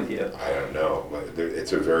 What's wrong with you? I don't know.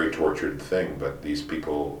 It's a very tortured thing, but these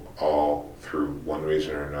people all, through one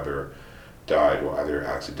reason or another, died, either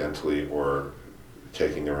accidentally or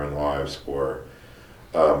taking their own lives, or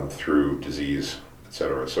through disease,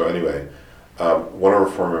 etc. So anyway, one of our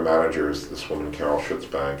former managers, this woman Carol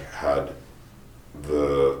Schutzbank, had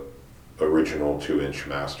the original 2-inch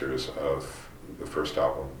masters of the first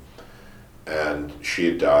album, and she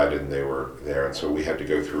had died and they were there, and so we had to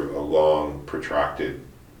go through a long, protracted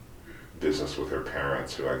business with her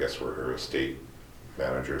parents, who I guess were her estate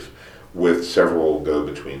managers, with several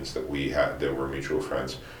go-betweens that we had that were mutual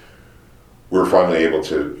friends. We were finally able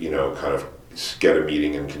to, kind of get a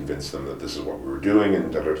meeting and convince them that this is what we were doing,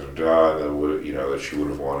 and that she would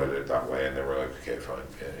have wanted it that way, and they were like, okay, fine,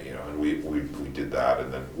 and we did that,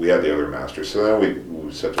 and then we had the other masters. So then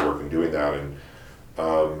we set to work in doing that, and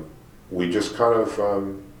we just kind of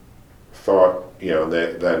thought,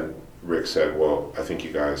 then Rick said, well, I think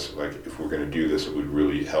you guys, like, if we're going to do this, it would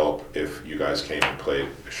really help if you guys came and played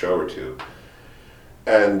a show or two.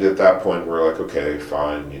 And at that point, we're like, okay,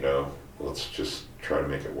 fine, let's just try to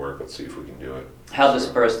make it work. Let's see if we can do it. How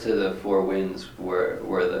dispersed to the Four Winds were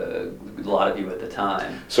a lot of you at the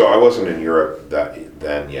time? So I wasn't in Europe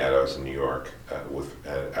then yet. I was in New York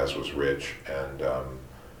as was Rich,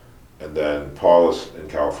 and then Paul was in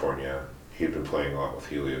California. He'd been playing a lot with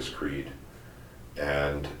Helios Creed,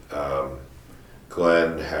 and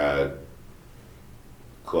Glenn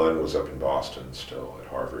was up in Boston still at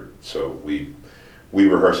Harvard. So we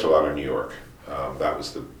rehearsed a lot in New York. That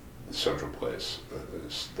was the central place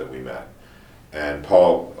that we met, and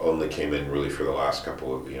Paul only came in really for the last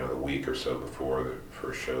couple of a week or so before the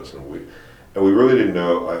first shows, and we really didn't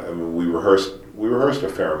know. I mean, we rehearsed a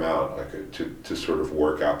fair amount, like to sort of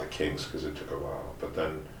work out the kinks, because it took a while. But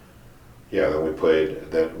then we played.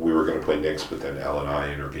 Then we were going to play Nick's, but then Elle and I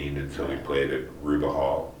intervened, and so we played at Ruba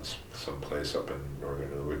Hall, some place up in Northern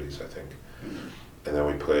Liberties, I think. Mm-hmm. And then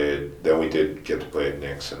we played. Then we did get to play at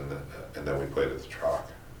Nick's, and then we played at the Troc.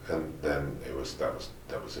 And then that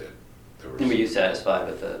was it. Were you satisfied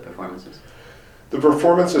with the performances? The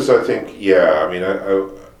performances, I think, yeah. I mean,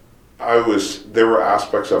 I was. There were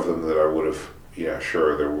aspects of them that I would have. Yeah,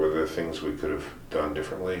 sure. There were the things we could have done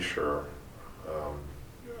differently. Sure.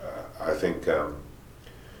 I think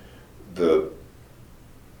the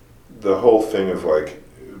whole thing of like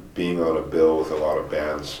being on a bill with a lot of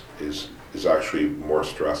bands is actually more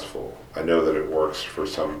stressful. I know that it works for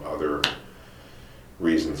some other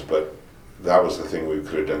reasons, but that was the thing we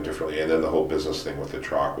could have done differently. And then the whole business thing with the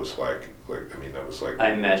Troc was like I mean, that was like,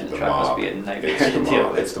 I imagine the Troc must be a nightmare to deal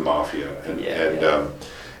with. It's the mafia,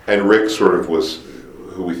 and Rick sort of was,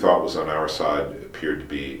 who we thought was on our side, appeared to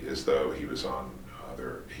be as though he was on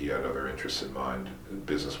he had other interests in mind,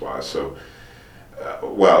 business wise. So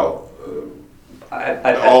all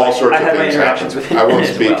sorts of things happen. I won't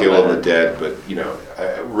speak ill of the dead, but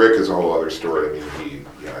Rick is a whole other story. I mean,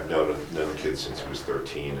 I've known the kid since he was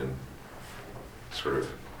 13, sort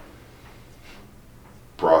of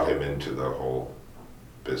brought him into the whole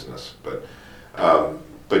business. But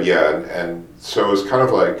yeah, and so it was kind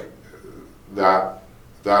of like that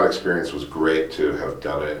experience was great to have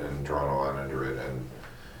done it and drawn a line under it, and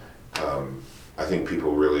I think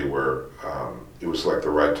people really were, it was like the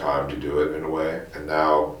right time to do it in a way, and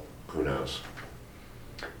now, who knows?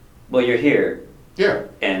 Well, you're here, Yeah.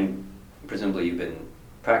 and presumably you've been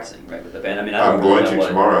practicing, right, with the band? I mean, I'm going to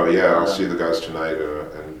tomorrow, yeah, I'll uh, see the guys tonight,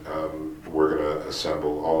 and we're going to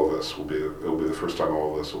assemble, all of us, it'll be the first time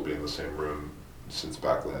all of us will be in the same room since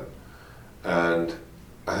back then. And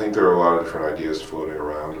I think there are a lot of different ideas floating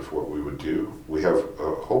around of what we would do. We have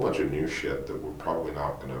a whole bunch of new shit that we're probably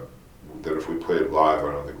not going to, that if we played live,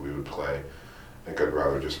 I don't think we would play. I think I'd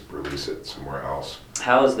rather just release it somewhere else.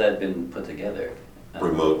 How has that been put together?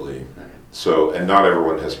 Remotely. Okay. So, and not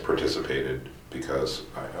everyone has participated because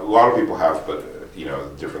a lot of people have, but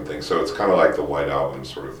different things. So it's kind of like the White Album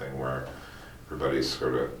sort of thing where everybody's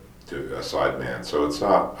sort of a side man. So it's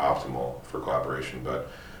not optimal for collaboration, but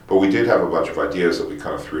we did have a bunch of ideas that we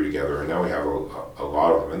kind of threw together, and now we have a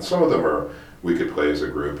lot of them. And some of them are we could play as a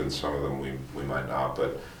group, and some of them we might not.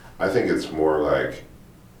 But I think it's more like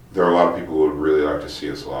there are a lot of people who would really like to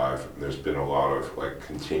see us live. And there's been a lot of like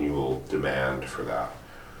continual demand for that.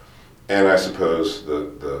 And I suppose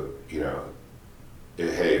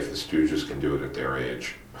hey, if the Stooges can do it at their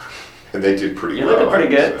age, and they did pretty well. You're looking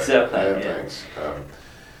pretty good, so yeah, yeah. Thanks.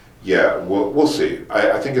 Yeah, we'll see.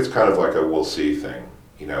 I think it's kind of like a we'll see thing.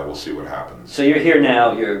 We'll see what happens. So you're here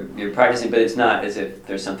now. You're practicing, but it's not as if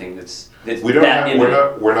there's something that's we don't that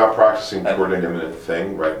imminent. We're not practicing toward an imminent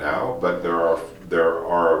thing right now. But there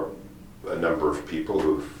are a number of people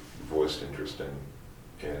who've voiced interest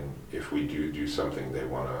in if we do something, they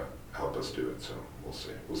want to help us do it. So we'll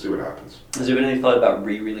see. We'll see what happens. Has there been any thought about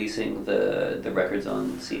re-releasing the records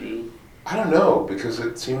on CD? I don't know, because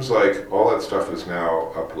it seems like all that stuff is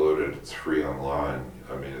now uploaded. It's free online.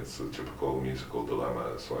 I mean, it's the typical musical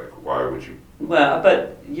dilemma. It's like, why would you? Well,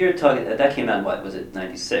 but you're talking, that came out in what, was it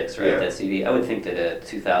 96, right, Yeah. that CD? I would think that a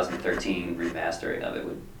 2013 remastering of it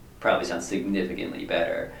would probably sound significantly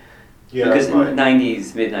better. Yeah, because it might.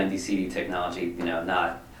 mid-90s CD technology,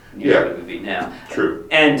 not what it would be now. True.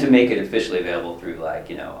 And to make it officially available through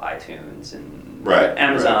iTunes and Right,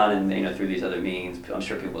 Amazon and through these other means, I'm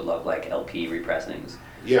sure people would love LP repressings.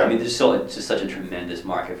 Yeah. I mean, there's still just such a tremendous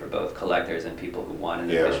market for both collectors and people who want an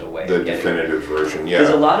official way the of getting definitive version. Yeah. There's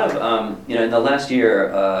a lot of, in the last year,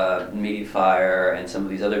 Mediafire and some of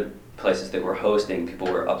these other places that were hosting,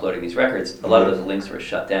 people were uploading these records. A lot of those links were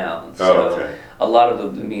shut down. So okay. a lot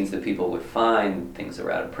of the means that people would find things that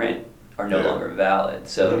were out of print are no longer valid.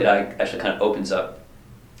 So it actually kind of opens up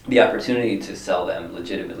the opportunity to sell them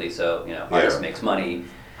legitimately. So artist makes money,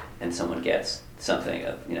 and someone gets something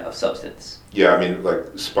of substance. Yeah, I mean, like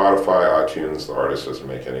Spotify, iTunes, the artist doesn't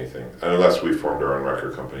make anything unless we formed our own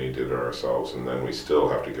record company, did it ourselves, and then we still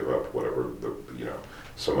have to give up whatever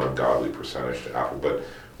some ungodly percentage to Apple. But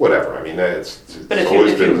whatever. I mean, it's but if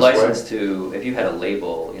always you been this licensed way. if you had a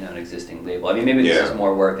label, an existing label. I mean, maybe this is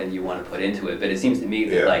more work than you want to put into it, but it seems to me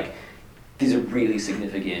that these are really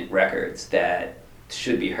significant records that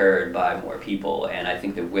should be heard by more people. And I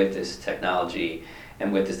think that with this technology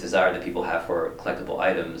and with this desire that people have for collectible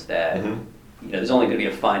items, that there's only going to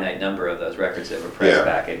be a finite number of those records that were pressed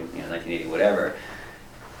back in 1980, whatever.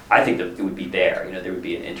 I think that it would be there. There would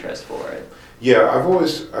be an interest for it. Yeah, I've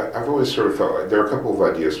always sort of felt like there are a couple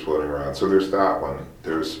of ideas floating around. So there's that one.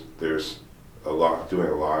 There's a lot doing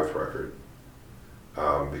a live record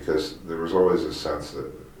because there was always a sense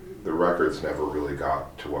that the records never really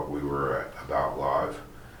got to what we were about live.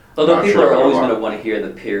 Although people are always going to want to hear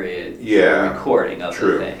the period recording of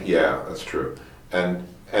the thing. Yeah, that's true. And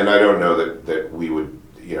I don't know that we would,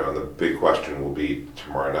 and the big question will be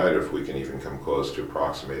tomorrow night if we can even come close to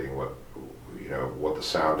approximating what the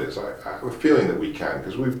sound is. I have a feeling that we can,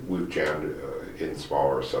 because we've jammed in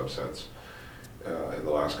smaller subsets in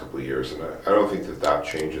the last couple of years, and I don't think that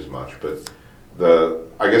changes much. But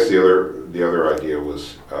I guess the other idea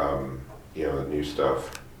was new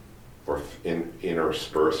stuff, or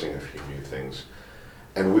interspersing a few new things,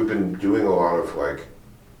 and we've been doing a lot of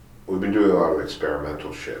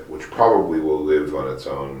experimental shit, which probably will live on its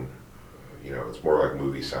own. It's more like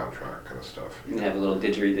movie soundtrack kind of stuff. You can have a little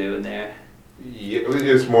didgeridoo in there. Yeah,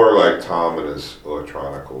 it's more like Tom and his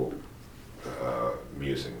electronical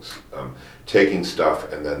musings, taking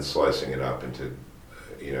stuff and then slicing it up into,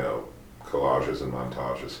 collages and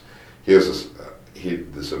montages. He has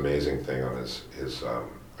this amazing thing on his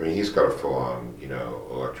he's got a full-on,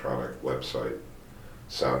 electronic website,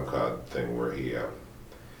 SoundCloud thing where he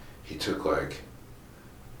took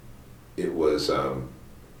it was the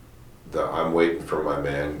I'm Waiting for My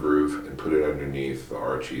Man groove and put it underneath the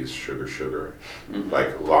Archie's Sugar Sugar,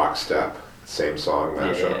 like lockstep, same song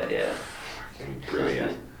mashup. Yeah.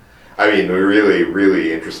 Brilliant. I mean, really,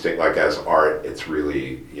 really interesting. Like as art, it's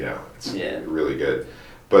really, it's really good.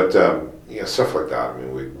 But stuff like that. I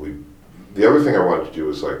mean, we. The other thing I wanted to do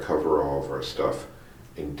was like cover all of our stuff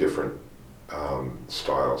in different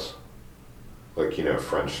styles, like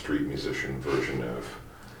French street musician version of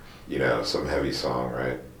some heavy song,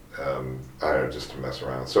 right? I don't know, just to mess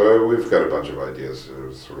around. So we've got a bunch of ideas that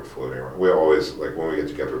are sort of floating around. We always, like when we get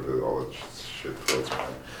together, all the shit floats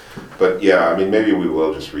around. But yeah, I mean, maybe we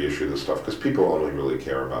will just reissue the stuff because people only really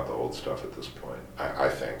care about the old stuff at this point. I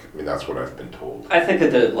think. I mean, that's what I've been told. I think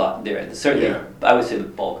that there's a lot there. Certainly, I would say the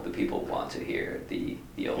bulk of the people want to hear the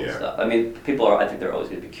old stuff. I mean, people are. I think they're always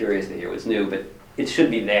going to be curious to hear what's new, but it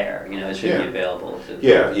should be there. It should be available.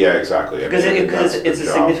 Yeah, exactly. Because it's a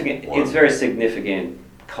significant. It's very significant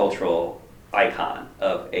cultural icon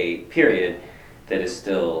of a period that is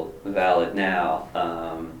still valid now.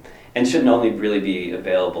 And shouldn't only really be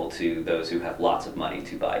available to those who have lots of money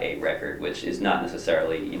to buy a record, which is not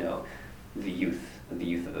necessarily, the youth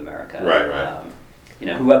of America. Right.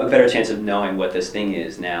 Who have a better chance of knowing what this thing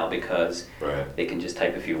is now because right. they can just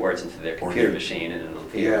type a few words into their computer machine and it'll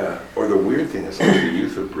be. Yeah. Or the weird thing is like the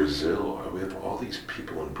youth of Brazil. We have all these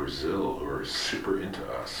people in Brazil who are super into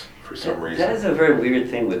us for some reason. That is a very weird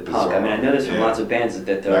thing with punk. I mean, I know this from lots of bands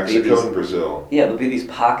that there'll be Mexico and Brazil. Yeah, there'll be these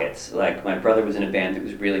pockets. Like my brother was in a band that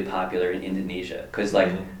was really popular in Indonesia because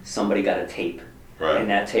somebody got a tape. Right. And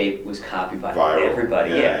that tape was copied by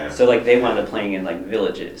everybody. Yeah. So like they wound up playing in like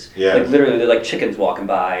villages. Yeah. Like literally they're like chickens walking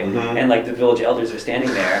by and like the village elders are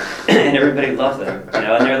standing there and everybody loves them.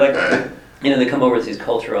 And they're like they come over as these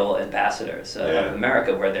cultural ambassadors of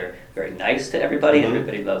America where they're very nice to everybody,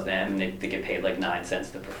 everybody loves them, and they get paid like 9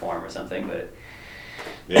 cents to perform or something, but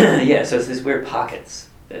so it's these weird pockets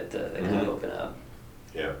that they kind of open up.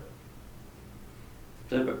 Yeah.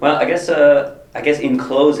 Well, I guess in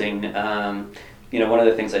closing, one of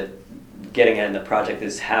the things I'm getting at in the project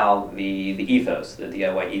is how the ethos, the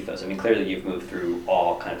DIY ethos. I mean, clearly you've moved through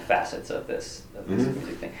all kind of facets of this music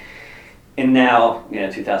thing. And now,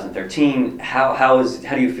 2013, how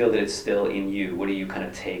do you feel that it's still in you? What do you kind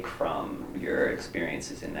of take from your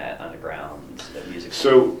experiences in that underground music?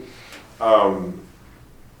 So, I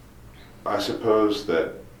suppose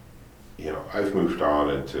that, I've moved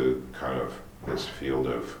on into kind of this field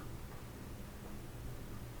of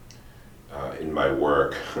in my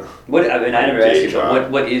work. I never asked you, but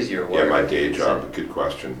what is your work? Yeah, my day job. Good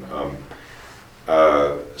question.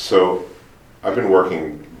 So I've been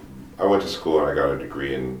working. I went to school and I got a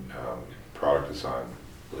degree in product design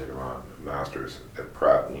later on, a master's at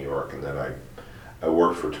Pratt, New York, and then I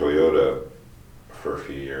worked for Toyota for a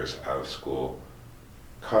few years out of school,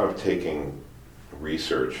 kind of taking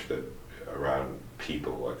research that around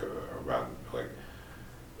people,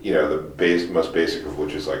 the most basic of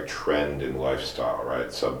which is like trend and lifestyle, right?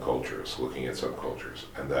 Subcultures, looking at subcultures,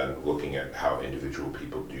 and then looking at how individual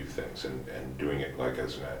people do things and doing it like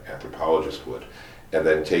as an anthropologist would, and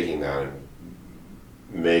then taking that and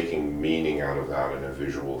making meaning out of that in a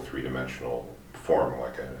visual three-dimensional form,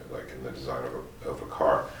 like in the design of a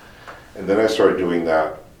car. And then I started doing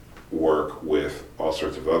that work with all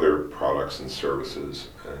sorts of other products and services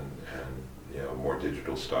and more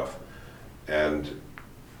digital stuff. And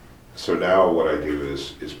so now what I do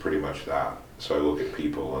is pretty much that. So I look at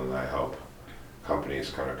people and I help companies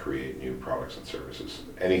kind of create new products and services.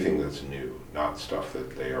 Anything that's new, not stuff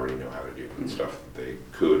that they already know how to do, but stuff that they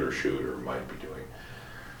could or should or might be doing.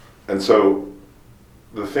 And so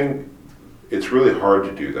it's really hard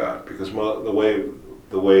to do that because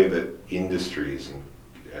the way that industries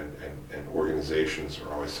and organizations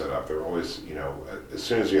are always set up, they're always, as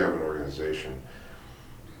soon as you have an organization,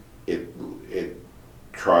 it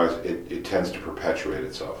tends to perpetuate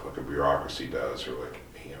itself like a bureaucracy does, or like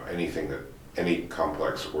anything that any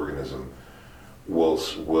complex organism will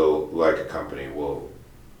like a company will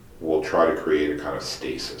try to create a kind of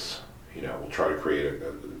stasis. Will try to create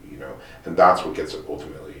and that's what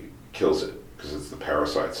ultimately kills it, because it's the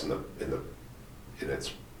parasites in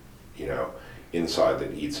its inside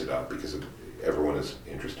that eats it up, because everyone is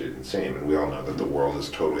interested in the same, and we all know that the world is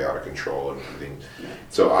totally out of control and everything.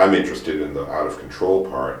 So I'm interested in the out of control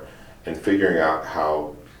part and figuring out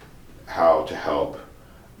how to help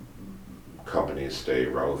companies stay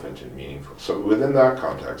relevant and meaningful. So within that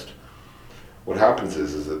context, what happens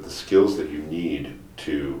is that the skills that you need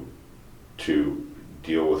to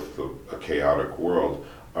deal with a chaotic world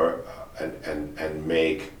are and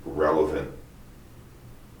make relevant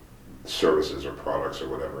services or products or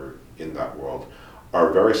whatever in that world are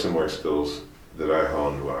very similar skills that I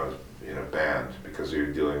honed when I was in a band, because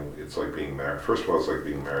it's like being married. First of all, it's like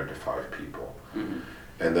being married to 5 people. Mm-hmm.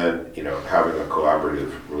 And then, having a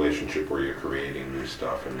collaborative relationship where you're creating new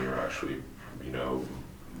stuff and you're actually,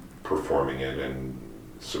 performing it and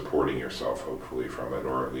supporting yourself, hopefully, from it,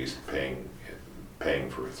 or at least paying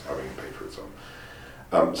for it, having it pay for itself.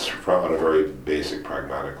 On a very basic,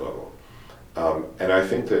 pragmatic level. And I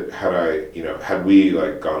think that had we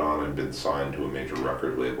like gone on and been signed to a major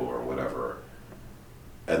record label or whatever,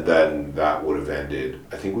 and then that would have ended,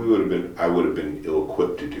 I think I would have been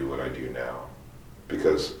ill-equipped to do what I do now.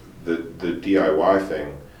 Because the DIY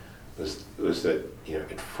thing was that,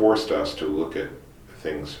 it forced us to look at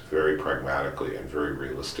things very pragmatically and very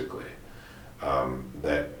realistically.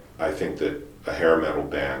 That I think that a hair metal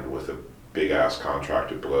band with a big ass contract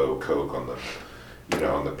to blow coke on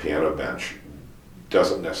the piano bench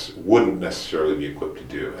wouldn't necessarily be equipped to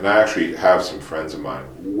do. And I actually have some friends of mine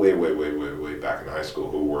way back in high school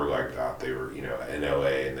who were like that. They were, in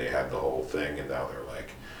LA, and they had the whole thing, and now they're like,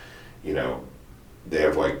 they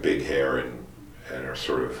have like big hair and are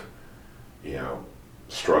sort of,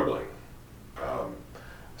 struggling.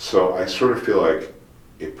 So I sort of feel like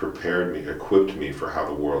it equipped me for how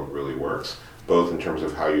the world really works, both in terms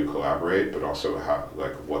of how you collaborate, but also how,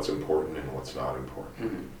 like, what's important and what's not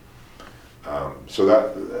important. Mm-hmm. So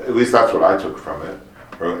that, at least that's what I took from it,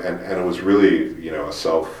 and it was really, a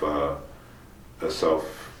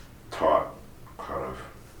self-taught kind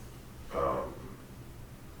of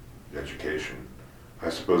education. I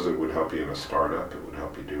suppose it would help you in a startup. It would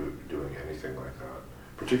help you doing anything like that,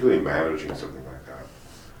 particularly managing something like that.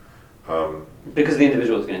 Because the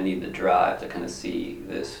individual is going to need the drive to kind of see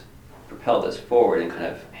this, propel this forward, and kind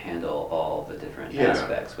of handle all the different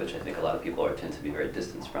aspects, which I think a lot of people tend to be very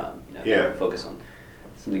distant from. Focus on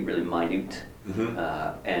something really minute. Mm-hmm.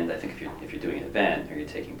 And I think if you're doing an event or you're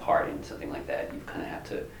taking part in something like that, you kind of have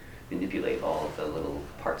to manipulate all of the little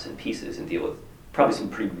parts and pieces and deal with probably some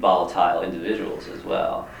pretty volatile individuals as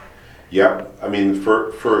well. Yeah, I mean,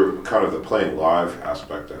 for kind of the playing live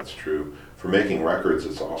aspect, that's true. For making records,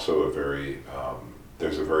 it's also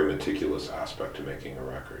there's a very meticulous aspect to making a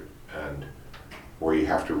record, and where you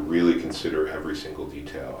have to really consider every single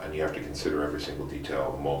detail, and you have to consider every single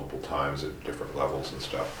detail multiple times at different levels and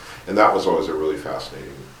stuff. And that was always a really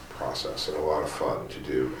fascinating process and a lot of fun to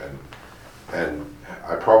do. And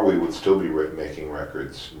I probably would still be making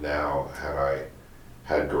records now had I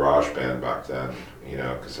had GarageBand back then,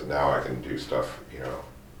 because now I can do stuff,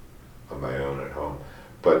 on my own at home.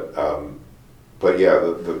 But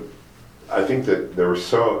yeah, I think that there was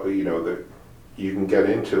that you can get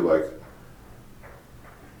into like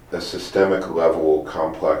a systemic level,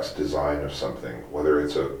 complex design of something, whether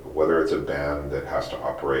it's a band that has to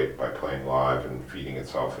operate by playing live and feeding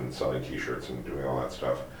itself and selling T-shirts and doing all that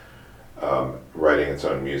stuff, writing its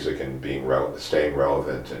own music and staying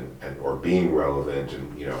relevant or being relevant,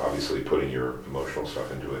 and obviously putting your emotional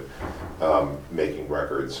stuff into it. Making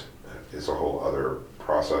records is a whole other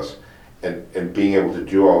process, and being able to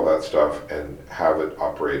do all that stuff and have it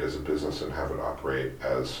operate as a business and have it operate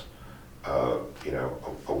as a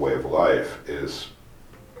way of life is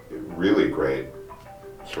really great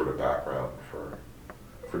sort of background for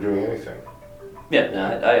doing anything. Yeah, no,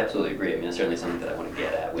 I absolutely agree. I mean, it's certainly something that I want to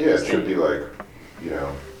get at. With it should be like,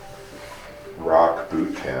 rock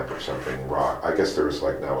boot camp or something. I guess there's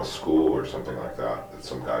like now a school or something like that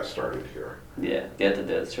some guy started here. Yeah,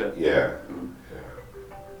 that's true. Yeah. Mm-hmm.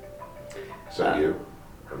 Yeah. Is that you?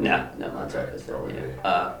 No, not okay. probably me.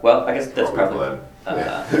 Well, I guess that's probably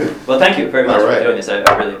Glenn. Well, thank you very much right. for doing this. I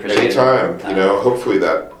really appreciate Anytime. it. Anytime. Hopefully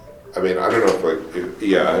that. I mean, I don't know if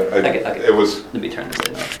it was. Let me turn this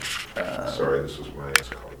in. Sorry, this was my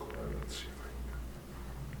call.